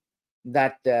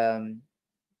 that Gaura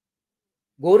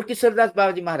Kishore Das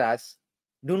Babaji Maharaj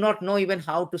do not know even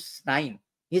how to sign.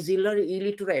 He is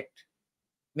illiterate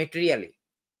materially.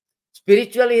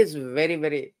 Spiritually, he is very,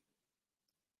 very,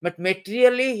 but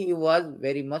materially he was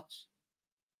very much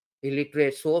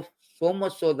illiterate, so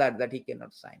much so that he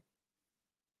cannot sign.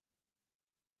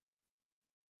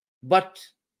 But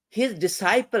his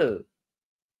disciple,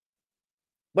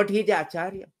 but he is an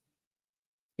acharya,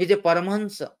 he is a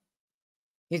paramhansa,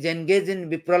 he is engaged in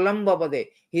vipralamba bhava,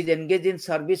 he is engaged in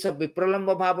service of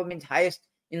vipralamba bhava, means highest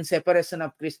in separation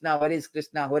of Krishna. Where is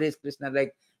Krishna? Where is Krishna?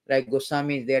 Like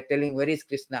Goswami, they are telling, where is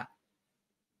Krishna?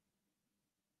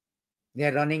 They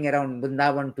are running around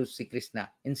Vrindavan to see Krishna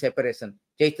in separation.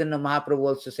 Chaitanya Mahaprabhu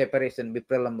also separation,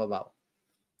 vipralamba bhava.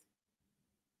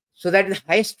 So that is the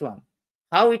highest one.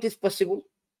 How it is possible?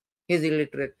 He is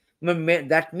illiterate.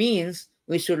 That means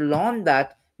we should learn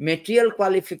that material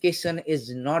qualification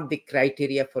is not the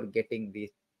criteria for getting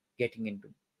into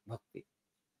bhakti,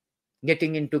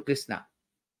 getting into Krishna.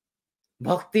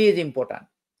 Bhakti is important.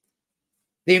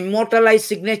 The immortalized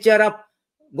signature of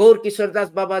Gaura Kishore Das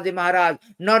Babaji Maharaj,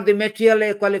 not the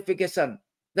material qualification,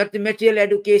 not the material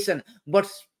education, but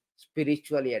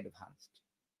spiritually advanced.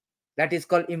 That is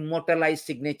called immortalized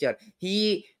signature.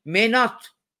 He may not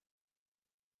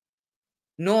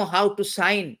know how to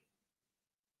sign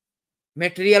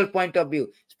material point of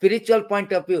view, spiritual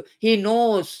point of view. He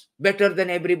knows better than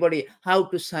everybody how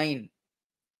to sign.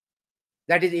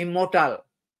 That is immortal,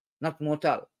 not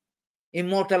mortal.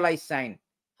 Immortalized sign.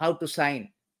 How to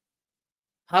sign.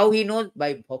 How he knows?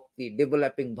 By bhakti,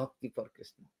 developing bhakti for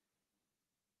Krishna.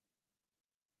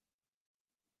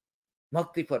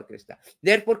 Bhakti for Krishna.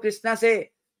 Therefore, Krishna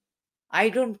say, I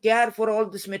don't care for all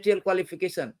this material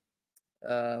qualification.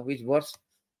 Which verse?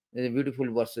 The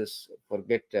beautiful verses.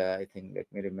 Forget, I think, let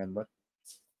me remember.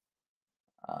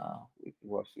 Which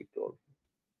verse he told?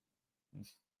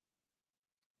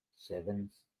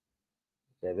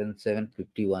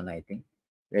 7:51, I think.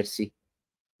 Let's see.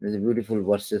 There's beautiful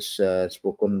verses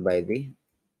spoken by the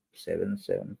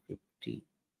 7:50.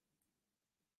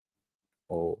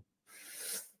 Oh.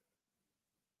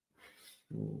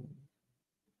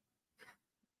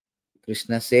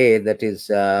 Krishna say that is,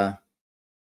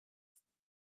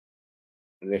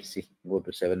 let's see, go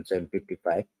to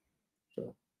 7:55.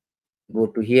 So go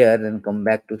to here and come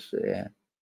back to so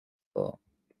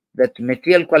that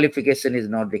material qualification is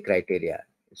not the criteria.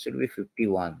 It should be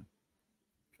 51.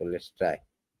 So let's try.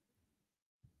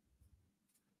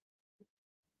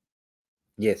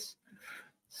 Yes.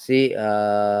 See,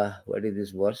 what is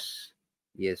this verse?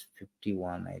 Yes,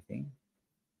 51, I think.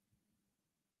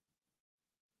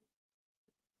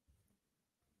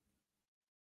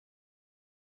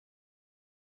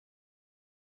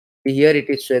 Here it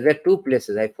is, so there are two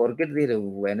places. I forget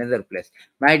another place.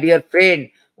 My dear friend,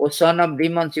 O son of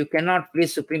demons, you cannot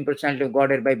please Supreme Personality of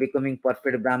Godhead by becoming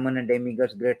perfect Brahman and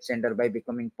demigods, great sender, by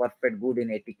becoming perfect, good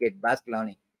in etiquette, vast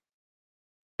learning.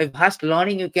 By vast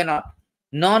learning, you cannot.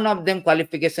 None of them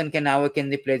qualification can awaken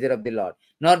the pleasure of the Lord,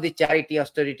 nor the charity,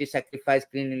 austerity, sacrifice,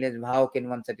 cleanliness, how can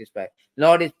one satisfy.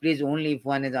 Lord is pleased only if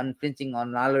one is unflinching,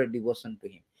 unalloyed devotion to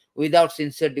him. Without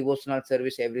sincere devotional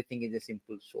service, everything is a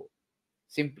simple show.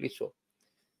 Simply so.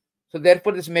 So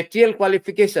therefore, this material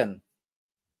qualification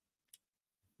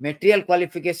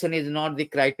is not the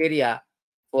criteria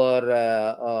for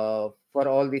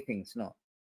all the things. No,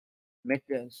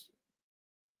 material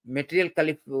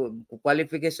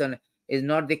qualification is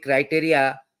not the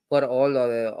criteria for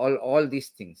all these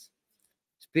things.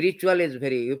 Spiritual is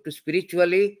very, you have to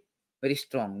spiritually very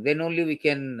strong. Then only we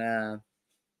can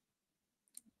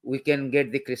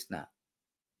get the Krishna.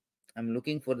 I'm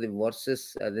looking for the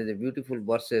verses. There's a beautiful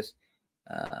verses.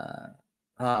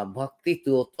 Bhakti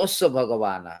tu tosya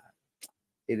bhagavana.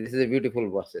 This is a beautiful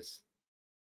verses.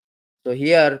 So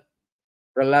here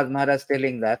Prahlad Maharaj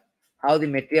telling that how the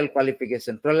material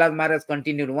qualification. Prahlad Maharaj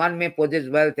continued, one may possess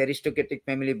wealth, aristocratic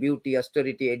family, beauty,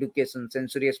 austerity, education,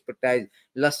 sensory expertise,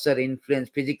 luster, influence,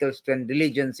 physical strength,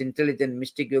 diligence, intelligence,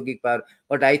 mystic yogic power.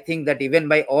 But I think that even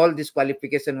by all this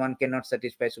qualification, one cannot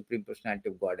satisfy Supreme Personality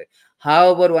of Godhead.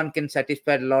 However, one can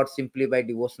satisfy Lord simply by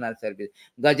devotional service.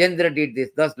 Gajendra did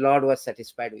this, thus Lord was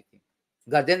satisfied with him.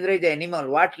 Gajendra is the animal.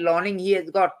 What learning he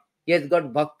has got? He has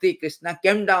got bhakti. Krishna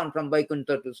came down from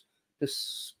Vaikuntha to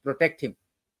protect him.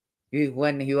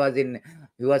 When he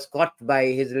was caught by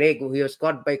his leg, he was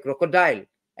caught by crocodile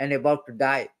and about to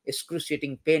die,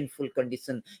 excruciating, painful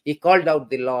condition. He called out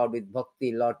the Lord with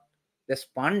bhakti. Lord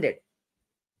responded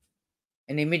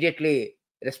and immediately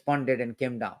responded and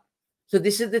came down. So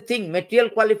this is the thing. Material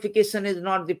qualification is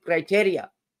not the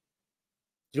criteria.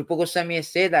 Rupa Goswami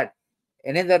say that.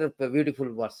 Another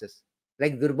beautiful verses.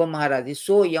 Like Durba Maharaj is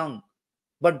so young,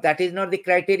 but that is not the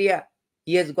criteria.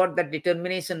 He has got that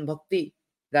determination, bhakti.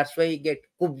 That's why he get.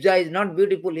 Kubja is not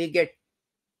beautiful, he get.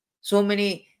 So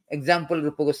many examples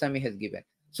Rupa Goswami has given.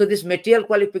 So this material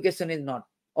qualification is not.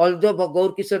 Although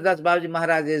Gaura Kishore Das Babaji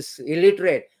Maharaj is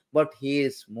illiterate, but he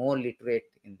is more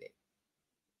literate in there.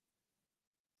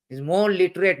 He is more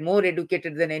literate, more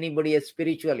educated than anybody else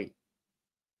spiritually.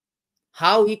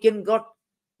 How he can got?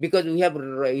 Because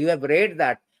you have read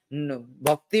that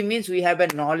bhakti means we have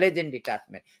a knowledge and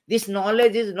detachment. This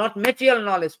knowledge is not material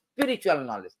knowledge, spiritual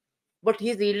knowledge. But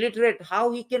he is illiterate.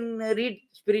 How he can read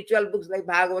spiritual books like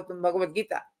Bhagavatam, Bhagavad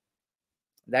Gita?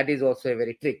 That is also a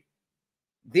very trick.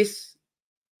 This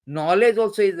knowledge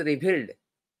also is revealed.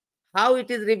 How it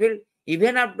is revealed?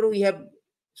 Even after we have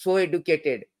so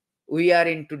educated, we are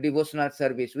into devotional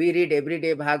service. We read every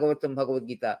day Bhagavatam, Bhagavad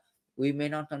Gita. We may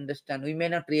not understand. We may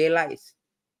not realize.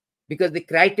 Because the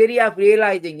criteria of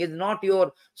realizing is not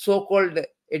your so-called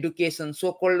education,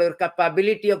 so-called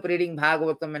capability of reading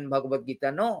Bhagavatam and Bhagavad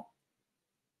Gita. No.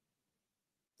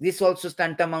 This also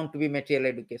tantamount to be material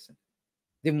education.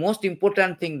 The most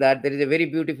important thing that there is a very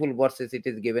beautiful verses it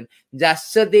is given.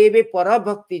 Jasya deve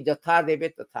parabhakti jatha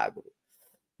deve tatha guru.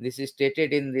 This is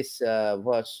stated in this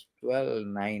verse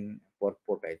 12:9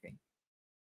 purport, I think.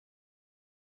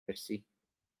 Let's see.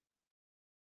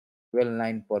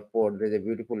 12:9 purport. There is a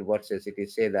beautiful verses. It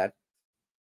is say that.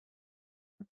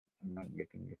 I'm not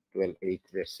getting it. 12:8.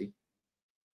 Let's see.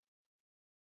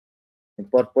 In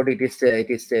purport, it is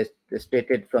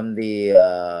stated from the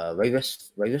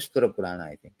Vaivasthura Purana,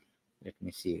 I think. Let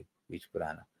me see which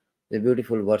Purana. The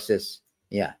beautiful verses.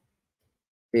 Yeah.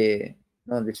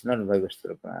 No, this is not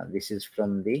Vaivasthura Purana. This is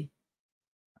from the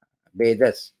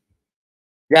Vedas.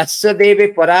 Yasya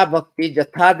deve para bhakti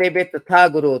jatha deve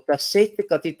tatha guru tasyait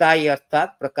katitai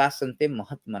arthat prakasante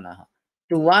mahatmanaha.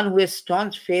 To one who has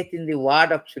staunch faith in the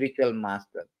word of spiritual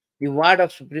master, the word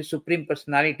of Supreme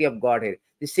Personality of Godhead,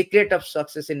 the secret of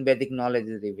success in Vedic knowledge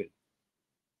is revealed.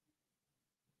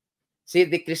 See,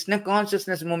 the Krishna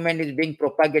consciousness movement is being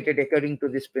propagated according to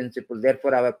this principle.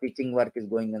 Therefore, our preaching work is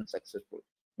going on successful.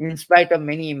 In spite of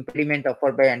many impediments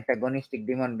offered by antagonistic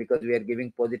demon, because we are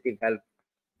giving positive help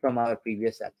from our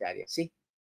previous Acharya. See,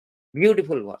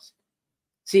 beautiful verse.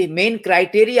 See, main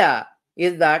criteria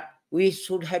is that we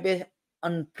should have a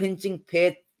unflinching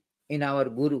faith in our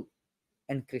Guru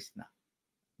and Krishna.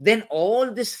 Then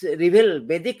all this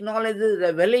Vedic knowledge is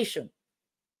revelation.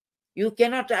 You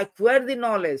cannot acquire the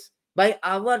knowledge by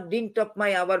our dint of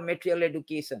our material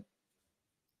education.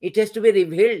 It has to be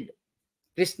revealed.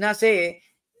 Krishna say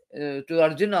to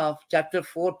Arjuna, chapter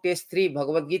 4, text 3,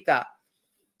 Bhagavad Gita,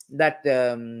 that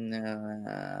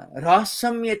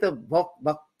rahasamyata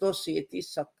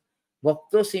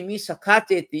bhaktosimi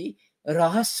sakhacheti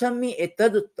rahasami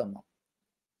etaduttama.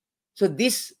 So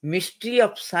this mystery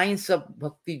of science of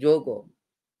bhakti yoga,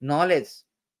 knowledge,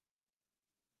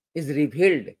 is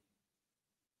revealed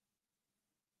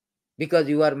because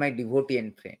you are my devotee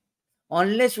and friend.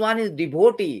 Unless one is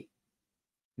devotee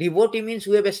means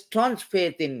we have a strong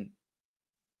faith in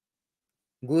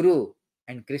Guru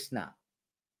and Krishna.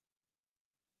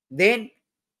 Then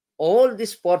all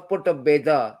this purport of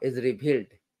Veda is revealed.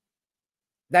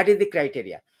 That is the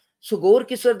criteria. So Gaura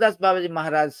Kishore Das Babaji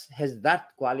Maharaj has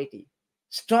that quality.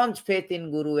 Strong faith in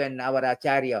Guru and our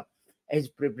Acharya, his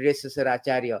predecessor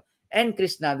Acharya, and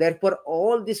Krishna. Therefore,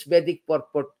 all this Vedic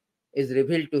purport is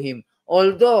revealed to him.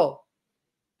 Although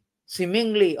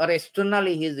seemingly or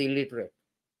externally he is illiterate.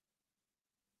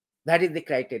 That is the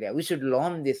criteria. We should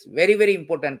learn this. Very, very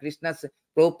important.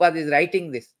 Prabhupada is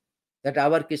writing this, that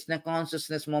our Krishna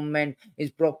consciousness movement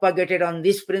is propagated on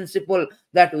this principle,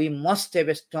 that we must have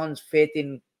a strong faith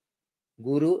in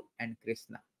Guru and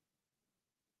Krishna.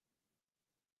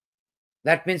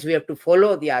 That means we have to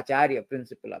follow the Acharya,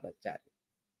 principle of Acharya.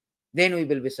 Then we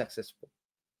will be successful.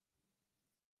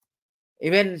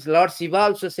 Even Lord Shiva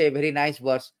also say a very nice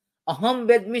verse, Aham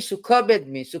vedmi, sukha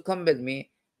vedmi, sukham vedmi.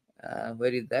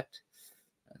 Where is that?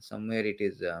 Somewhere it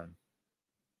is the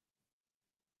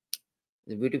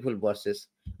beautiful verses.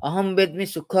 Aham vedmi,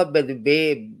 sukha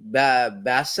vedmi,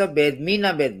 vyasa vedmi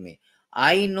na vedmi.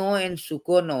 I know and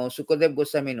Sukho know, Sukadev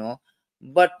Goswami know,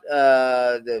 but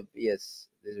yes,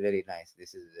 this is very nice.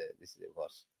 This is a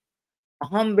verse.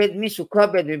 Aham vedmi, sukha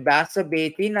vedmi, vyasa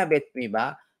veti na vedmi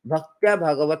ba, bhaktya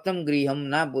bhagavatam griham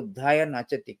na buddhaya na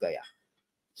chatikaya.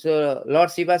 So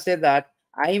Lord Shiva said that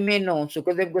I may know,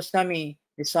 Sukadev Goswami,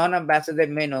 the son of Vasudev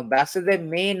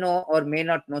may know or may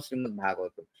not know Srimad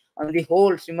Bhagavatam. On the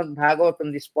whole, Srimad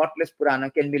Bhagavatam, the spotless Purana,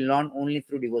 can be learned only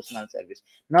through devotional service,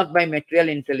 not by material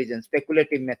intelligence,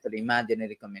 speculative method,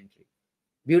 imaginary commentary.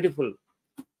 Beautiful.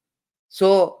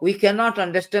 So we cannot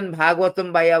understand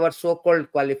Bhagavatam by our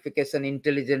so-called qualification,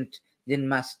 intelligent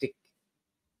gymnastic.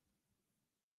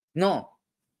 No.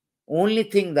 Only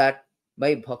thing that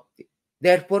by bhakti.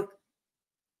 Therefore,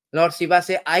 Lord Shiva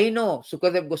say, I know,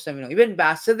 Sukadev Goswami know. Even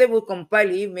Vasudev who compile,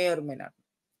 he may or may not.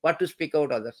 What to speak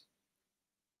out others?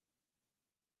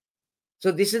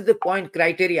 So this is the point,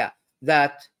 criteria,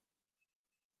 that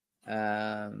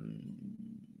that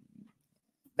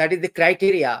is the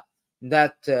criteria,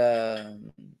 that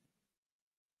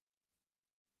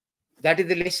that is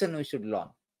the lesson we should learn.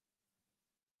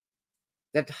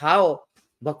 That how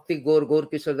Bhakti Gaur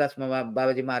Kishore Das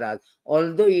Babaji Maharaj,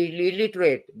 although he is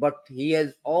illiterate, but he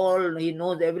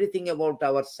knows everything about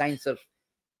our science of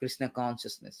Krishna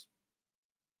consciousness.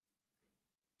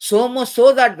 So much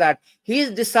so that his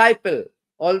disciple,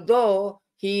 although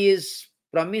he is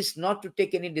promised not to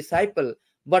take any disciple,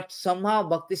 but somehow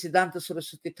Bhakti Siddhanta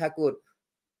Saraswati Thakur,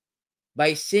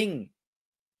 by seeing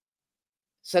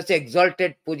such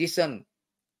exalted position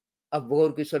of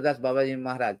Gaur Kishore Das Babaji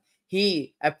Maharaj,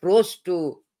 he approached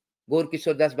to Gaur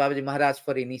Kishore Das Babaji Maharaj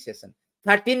for initiation.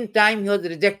 13 times he was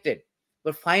rejected,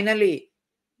 but finally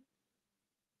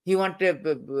he wanted,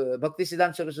 Bhakti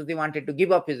Siddhanta Saraswati wanted to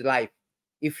give up his life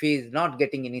if he is not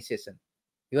getting initiation.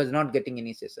 He was not getting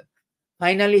initiation.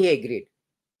 Finally he agreed.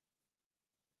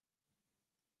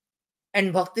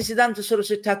 And Bhakti Siddhanta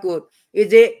Saraswati Thakur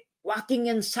is a walking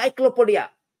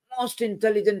encyclopedia, most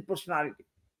intelligent personality,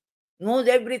 knows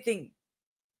everything.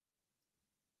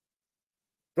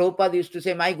 Prabhupada used to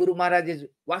say, my Guru Maharaj is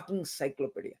walking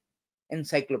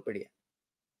encyclopedia.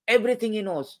 Everything he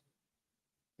knows.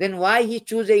 Then why he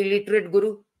choose a illiterate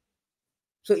Guru?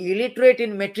 So illiterate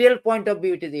in material point of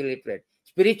view, it is illiterate.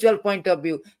 Spiritual point of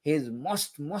view, he is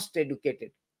most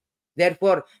educated.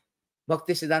 Therefore,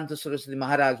 Bhakti Siddhanta Saraswati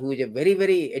Maharaj, who is a very,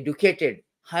 very educated,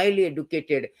 highly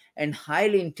educated and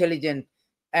highly intelligent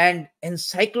and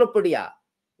encyclopedia,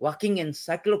 walking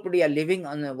encyclopedia, living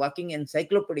on a walking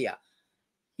encyclopedia,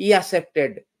 he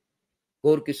accepted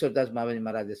Gaur Kishore Das Babaji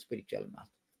Maharaj's spiritual master.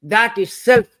 That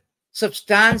itself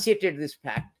substantiated this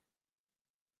fact,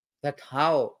 that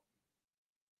how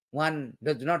one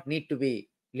does not need to be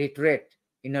literate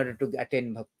in order to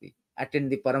attain bhakti, attain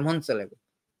the Paramahansa level.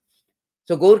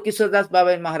 So Gaur Kishore Das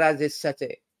Babaji Maharaj is such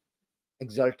a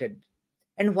exalted.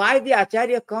 And why the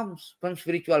Acharya comes from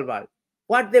spiritual world?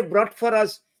 What they brought for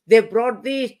us? They brought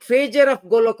the treasure of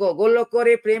Goloko.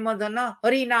 Golokore premadhana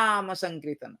harinama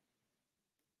sankritana.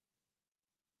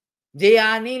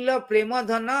 Jayanila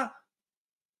premadhana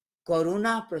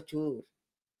karuna prachur.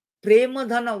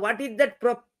 Premadhana. What is that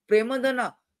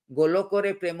premadhana?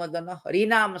 Golokore premadhana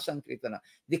harinama sankritana.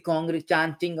 The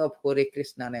chanting of Hare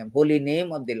Krishna name, holy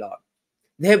name of the Lord.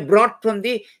 They have brought from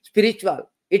the spiritual.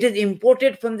 It is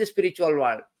imported from the spiritual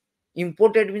world.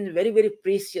 Imported means very, very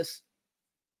precious.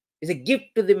 It's a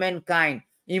gift to the mankind,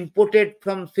 imported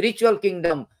from spiritual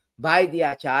kingdom by the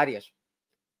Acharyas.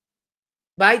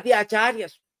 By the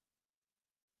Acharyas.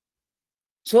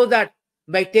 So that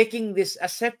by taking this,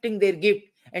 accepting their gift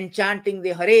and chanting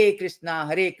the Hare Krishna,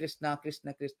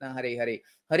 Krishna Krishna, Hare Hare,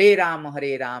 Hare Rama,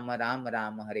 Rama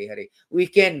Rama, Hare Hare, we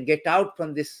can get out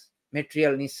from this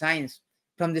material science,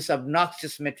 from this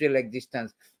obnoxious material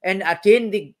existence, and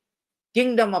attain the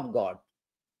kingdom of God.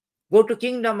 Go to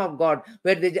kingdom of God,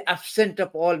 where there is absent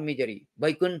of all misery.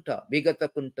 Vaikuntha, Vigata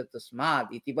Kunta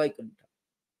Tasmad, Iti Vaikuntha.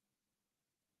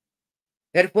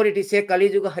 Therefore it is say,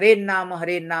 Kali Yuga, Hare Nama,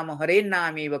 Hare Nama, Hare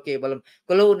Nama Eva Kevalam,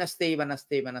 Kalo Nasteva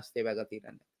Nasteva Nasteva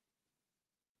Gatirana.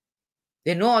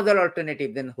 There is no other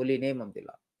alternative than holy name of the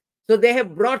Lord. So they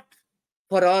have brought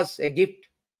for us a gift,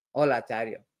 all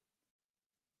Acharya.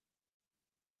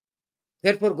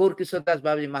 Therefore, Gaura Kishore Das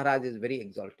Babaji Maharaj is very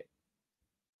exalted.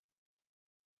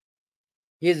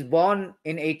 He is born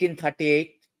in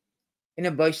 1838 in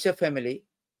a Vaishya family.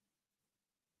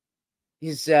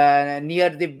 He's near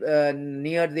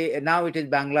the now it is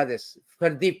Bangladesh,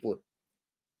 Fardipur.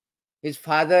 His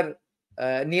father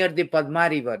near the Padma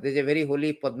River. There is a very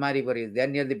holy Padma River is there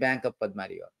near the bank of Padma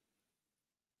River.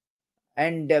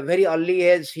 And very early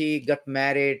age he got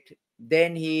married.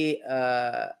 Then he,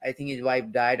 I think his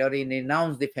wife died, or he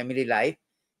renounced the family life.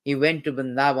 He went to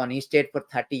Vrindavan. He stayed for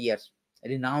 30 years,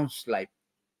 renounced life.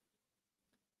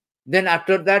 Then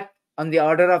after that, on the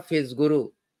order of his guru,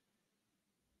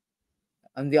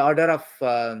 on the order of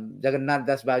Jagannath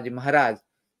Das Babaji Maharaj,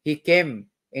 he came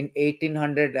in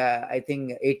 1800, I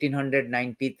think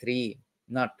 1893.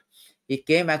 Not, he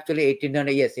came actually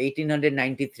 1800, yes,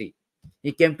 1893.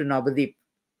 He came to Navadip,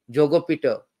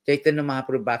 Jogopita, Chaitanya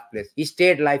Mahaprabhu birthplace. He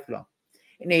stayed lifelong.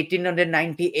 In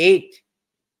 1898,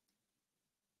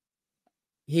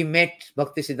 he met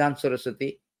Bhaktisiddhanta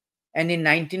Saraswati, and in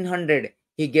 1900,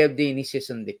 he gave the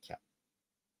initiation Diksha.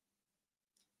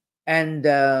 And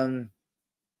then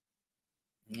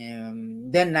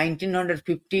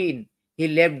 1915, he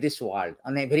left this world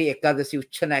on a very Ekadasi,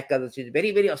 Uchchana Ekadasi,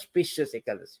 very, very auspicious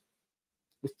Ekadasi.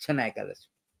 Uchchana Ekadasi.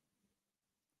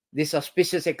 This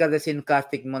auspicious Ekadasi in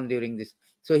Kartik month during this.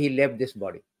 So he left this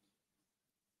body.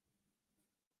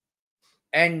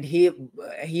 And he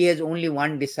has only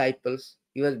one disciple.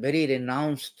 He was very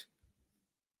renounced.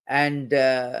 And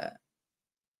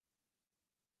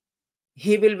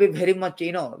he will be very much,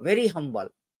 very humble.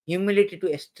 Humility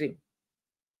to extreme.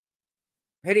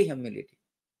 Very humility.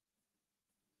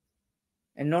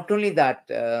 And not only that,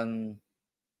 there's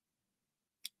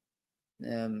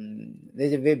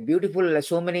a very beautiful,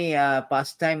 so many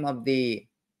pastime of the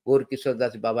Gaura Kishore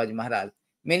Das Babaji Maharaj.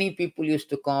 Many people used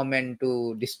to come and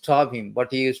to disturb him,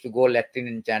 but he used to go Latin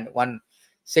and chant.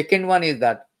 Second one is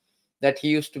that he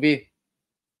used to be,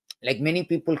 like many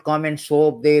people come and show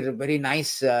up their very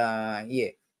nice,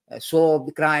 show up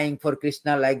crying for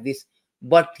Krishna like this.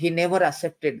 But he never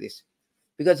accepted this.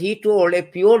 Because he told a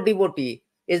pure devotee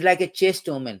is like a chaste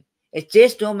woman. A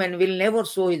chaste woman will never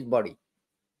show his body.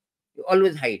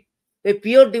 Always hide. A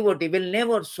pure devotee will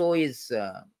never show his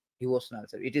devotional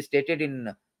service. It is stated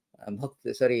in in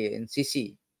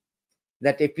CC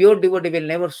that a pure devotee will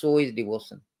never show his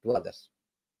devotion to others.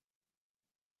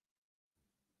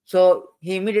 So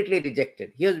he immediately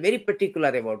rejected. He was very particular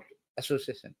about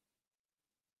association.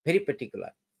 Very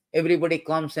particular. Everybody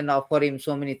comes and offer him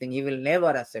so many things. He will never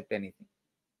accept anything.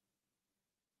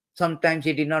 Sometimes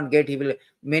he did not get,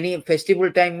 many festival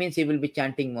time means he will be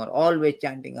chanting more, always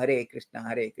chanting Hare Krishna,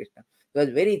 Hare Krishna. He was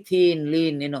very thin,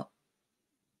 lean,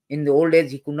 In the old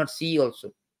age, he could not see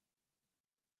also.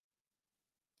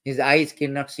 His eyes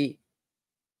cannot see.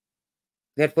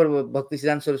 Therefore,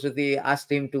 Bhaktisiddhanta Saraswati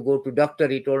asked him to go to doctor.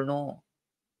 He told, no,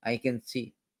 I can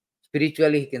see.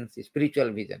 Spiritually, he can see,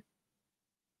 spiritual vision.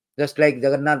 Just like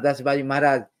Jagannath Das Babaji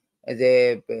Maharaj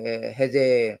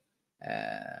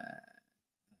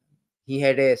he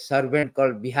had a servant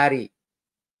called Bihari.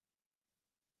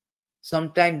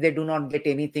 Sometimes they do not get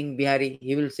anything, Bihari.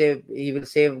 He will say,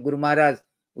 Guru Maharaj,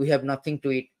 we have nothing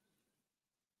to eat.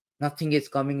 Nothing is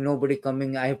coming, nobody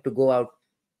coming, I have to go out.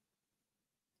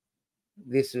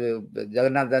 This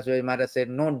Jagannath Das Babaji Maharaj said,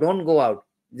 no, don't go out.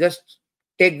 Just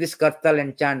take this kartal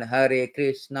and chant Hare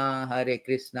Krishna, Hare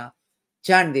Krishna.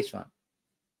 Chant this one.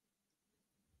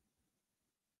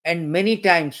 And many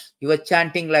times he was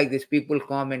chanting like this. People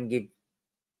come and give.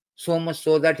 So much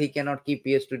so that he cannot keep,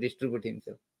 he has to distribute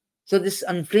himself. So this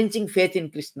unflinching faith in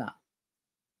Krishna,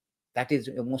 that is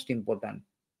most important.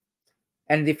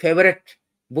 And the favorite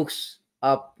books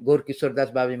of Gaura Kishore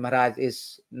Das Babaji Maharaj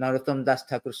is Narottam Das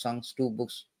Thakur Sang's 2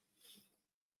 books.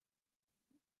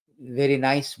 Very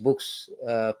nice books,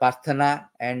 Parthana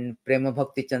and Prema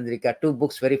Bhakti Chandrika, 2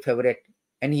 books very favorite.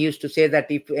 And he used to say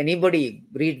that if anybody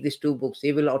reads these 2 books,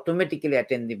 he will automatically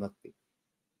attain the bhakti.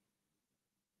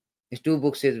 These 2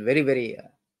 books is very, very,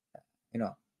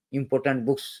 important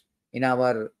books in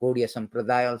our Gaudiya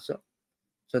Sampradaya also.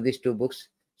 So these 2 books.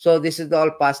 So this is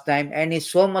all pastime. And he's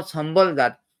so much humble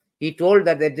that he told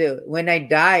that when I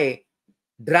die,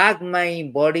 drag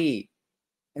my body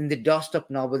in the dust of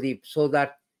Navadip so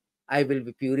that I will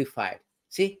be purified.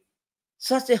 See,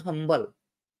 such a humble,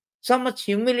 so much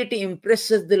humility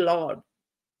impresses the Lord.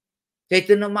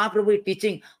 Chaitanya Mahaprabhu is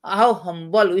teaching how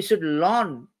humble we should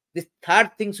learn. The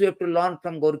 3rd things we have to learn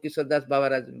from Gaura Kishore Das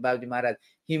Babaji Maharaj,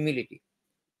 humility.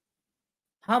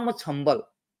 How much humble.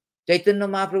 Chaitanya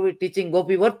Mahaprabhu is teaching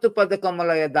Gopi Vartu Pada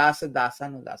Kamalaya Dasa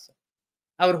Dasanu Dasa.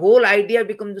 Our whole idea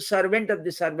becomes the servant of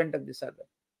the servant of the servant.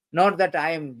 Not that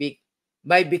I am big.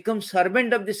 By become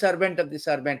servant of the servant of the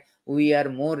servant, we are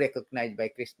more recognized by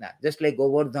Krishna. Just like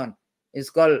Govardhan is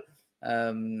called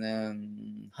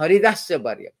Haridasya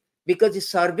Bharya. Because he's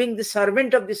serving the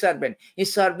servant of the servant.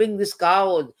 He's serving this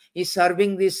cow. He's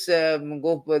serving this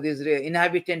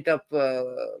inhabitant of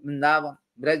Vrindavan,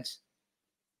 Braj.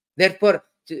 Therefore,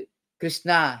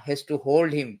 Krishna has to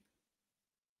hold him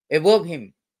above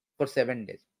him for 7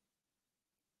 days.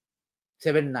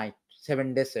 7 nights.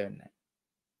 7 days, 7 nights.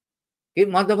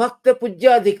 Madhavakta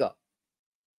Pujyadhika.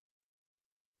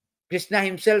 Krishna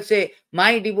himself say,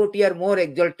 my devotee are more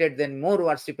exalted than, more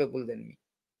worshipable than me.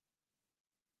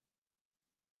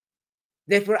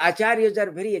 Therefore, acharyas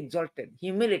are very exalted.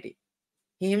 Humility.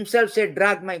 He himself said,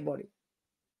 drag my body.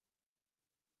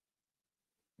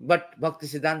 But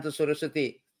Bhaktisiddhanta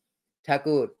Saraswati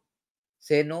Thakur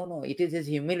say, no, it is his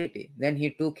humility. Then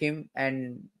he took him,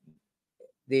 and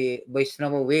the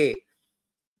Vaishnava way,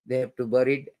 they have to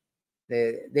bury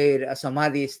it. Their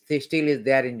samadhi still is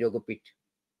there in Yogapit.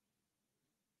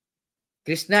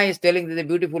 Krishna is telling the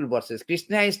beautiful verses.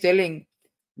 Krishna is telling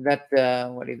that,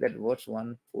 what is that verse?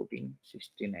 1:14,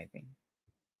 16, I think.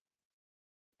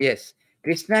 Yes.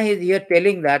 Krishna is here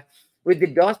telling that with the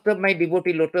dust of my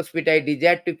devotee lotus feet, I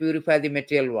desire to purify the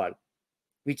material world,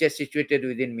 which is situated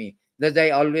within me. Thus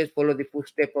I always follow the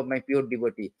footsteps of my pure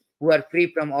devotee, who are free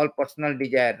from all personal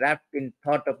desire, wrapped in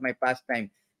thought of my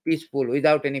pastime, peaceful,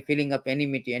 without any feeling of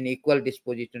enmity and equal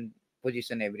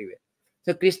position everywhere.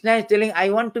 So Krishna is telling,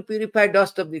 I want to purify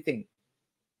dust of the thing.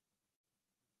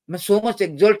 So much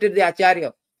exalted the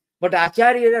Acharya. But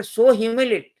Acharyas are so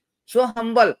humiliated, so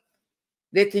humble.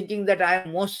 They thinking that I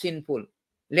am most sinful.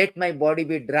 Let my body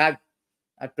be dragged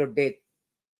after death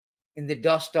in the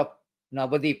dust of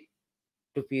Navadip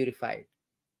to purify it,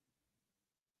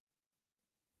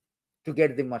 to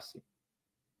get the mercy.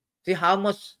 See how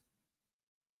much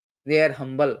they are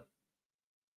humble.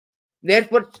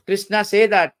 Therefore, Krishna say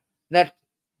that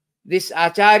these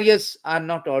acharyas are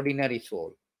not ordinary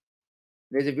soul.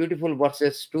 There's a beautiful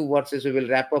verses, 2 verses. We will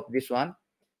wrap up this one.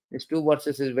 These 2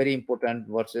 verses is very important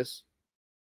verses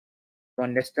to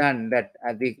understand that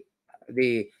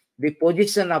the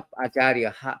position of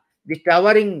acharya, the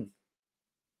towering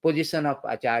position of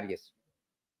acharyas.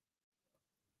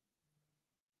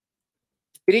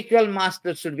 Spiritual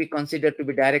master should be considered to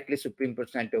be directly Supreme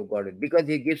Personality of Godhead, because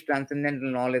he gives transcendental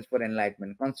knowledge for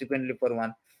enlightenment. Consequently, for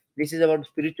one, this is about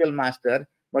spiritual master,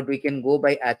 but we can go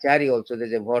by Acharya also.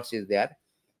 There's a verse is there,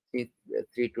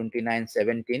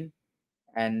 3:29-17,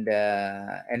 and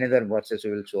another verses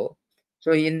we will show.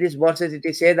 So in these verses it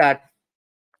is say that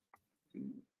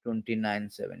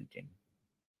 29:17.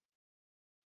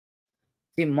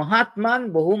 See,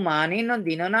 Mahatman Bahumanina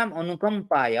Dinanam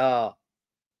Anukampaya.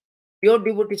 Pure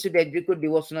devotee should execute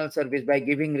devotional service by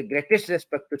giving the greatest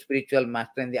respect to spiritual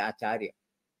master and the Acharya.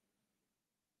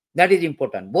 That is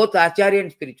important. Both Acharya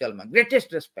and spiritual master.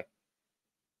 Greatest respect.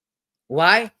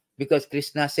 Why? Because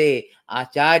Krishna say,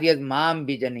 Acharyas mam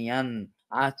bijaniyan.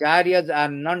 Acharyas are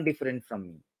none different from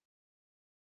me.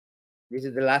 This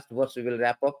is the last verse we will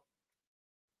wrap up.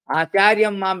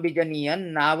 Acharyam mam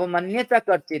bijaniyan navamanyata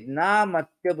karchit na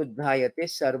matya buddhayate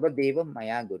sarvadeva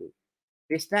maya guru.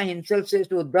 Krishna himself says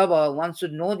to Uddhava, one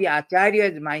should know the Acharya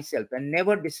as myself and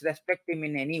never disrespect him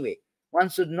in any way. One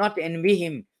should not envy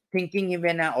him, thinking him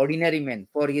an ordinary man,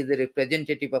 for he is the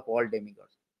representative of all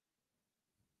demigods.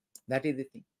 That is the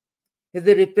thing. He is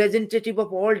the representative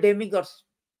of all demigods.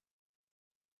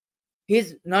 He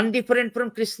is none different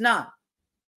from Krishna.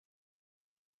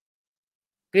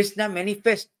 Krishna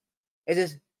manifests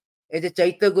as a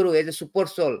Chaitya Guru, as a super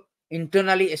soul,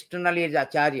 internally, externally as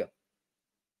Acharya.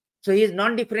 So he is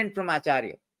non-different from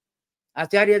Acharya.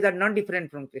 Acharyas are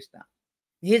non-different from Krishna.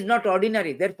 He is not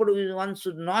ordinary. Therefore, one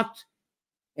should not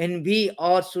envy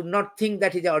or should not think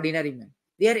that he is an ordinary man.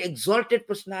 They are exalted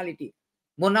personality,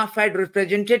 bona fide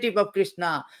representative of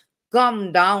Krishna,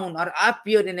 come down or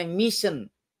appear in a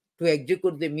mission to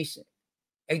execute the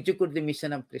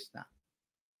mission of Krishna.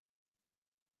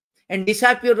 And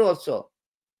disappear also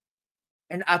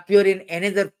and appear in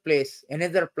another place,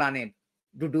 another planet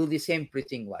to do the same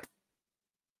preaching work.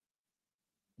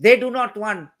 They do not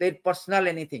want their personal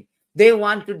anything. They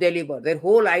want to deliver. Their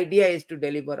whole idea is to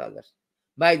deliver others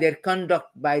by their conduct,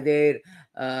 by their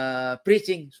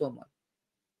preaching, so much.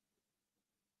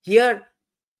 Here,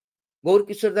 Gaura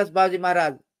Kishore Das Babaji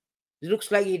Maharaj,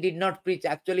 looks like he did not preach.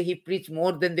 Actually, he preached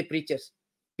more than the preachers,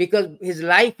 because his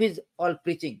life is all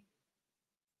preaching.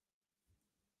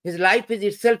 His life is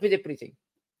itself is a preaching.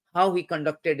 how he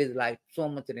conducted his life, so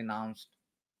much renounced.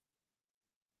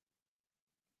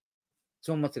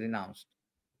 So much renounced.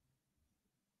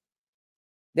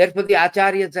 Therefore, the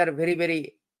acharyas are very,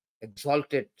 very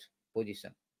exalted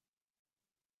position.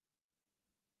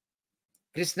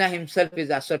 Krishna himself is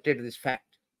asserted this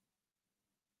fact,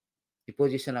 the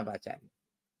position of acharya.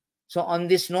 So on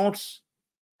these notes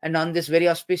and on this very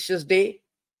auspicious day,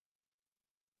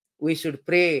 we should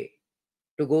pray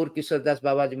to Gaura Kishore Das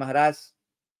Babaji Maharaj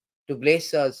to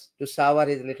bless us, to shower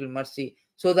his little mercy,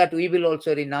 so that we will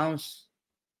also renounce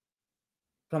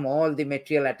from all the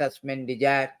material attachment,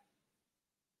 desire,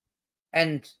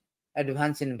 and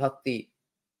advance in bhakti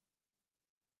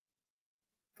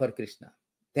for Krishna.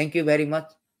 Thank you very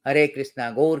much. Hare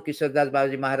Krishna. Gaura Kishore Das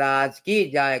Babaji Maharaj ki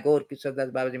jai. Gaura Kishore Das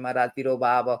Babaji Maharaj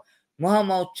Tirobhava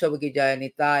Mahamotsav ki jai.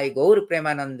 Nitai Gaur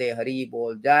Premanande Hari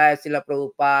Bol. Jai Srila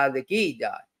Prabhupada ki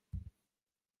jai.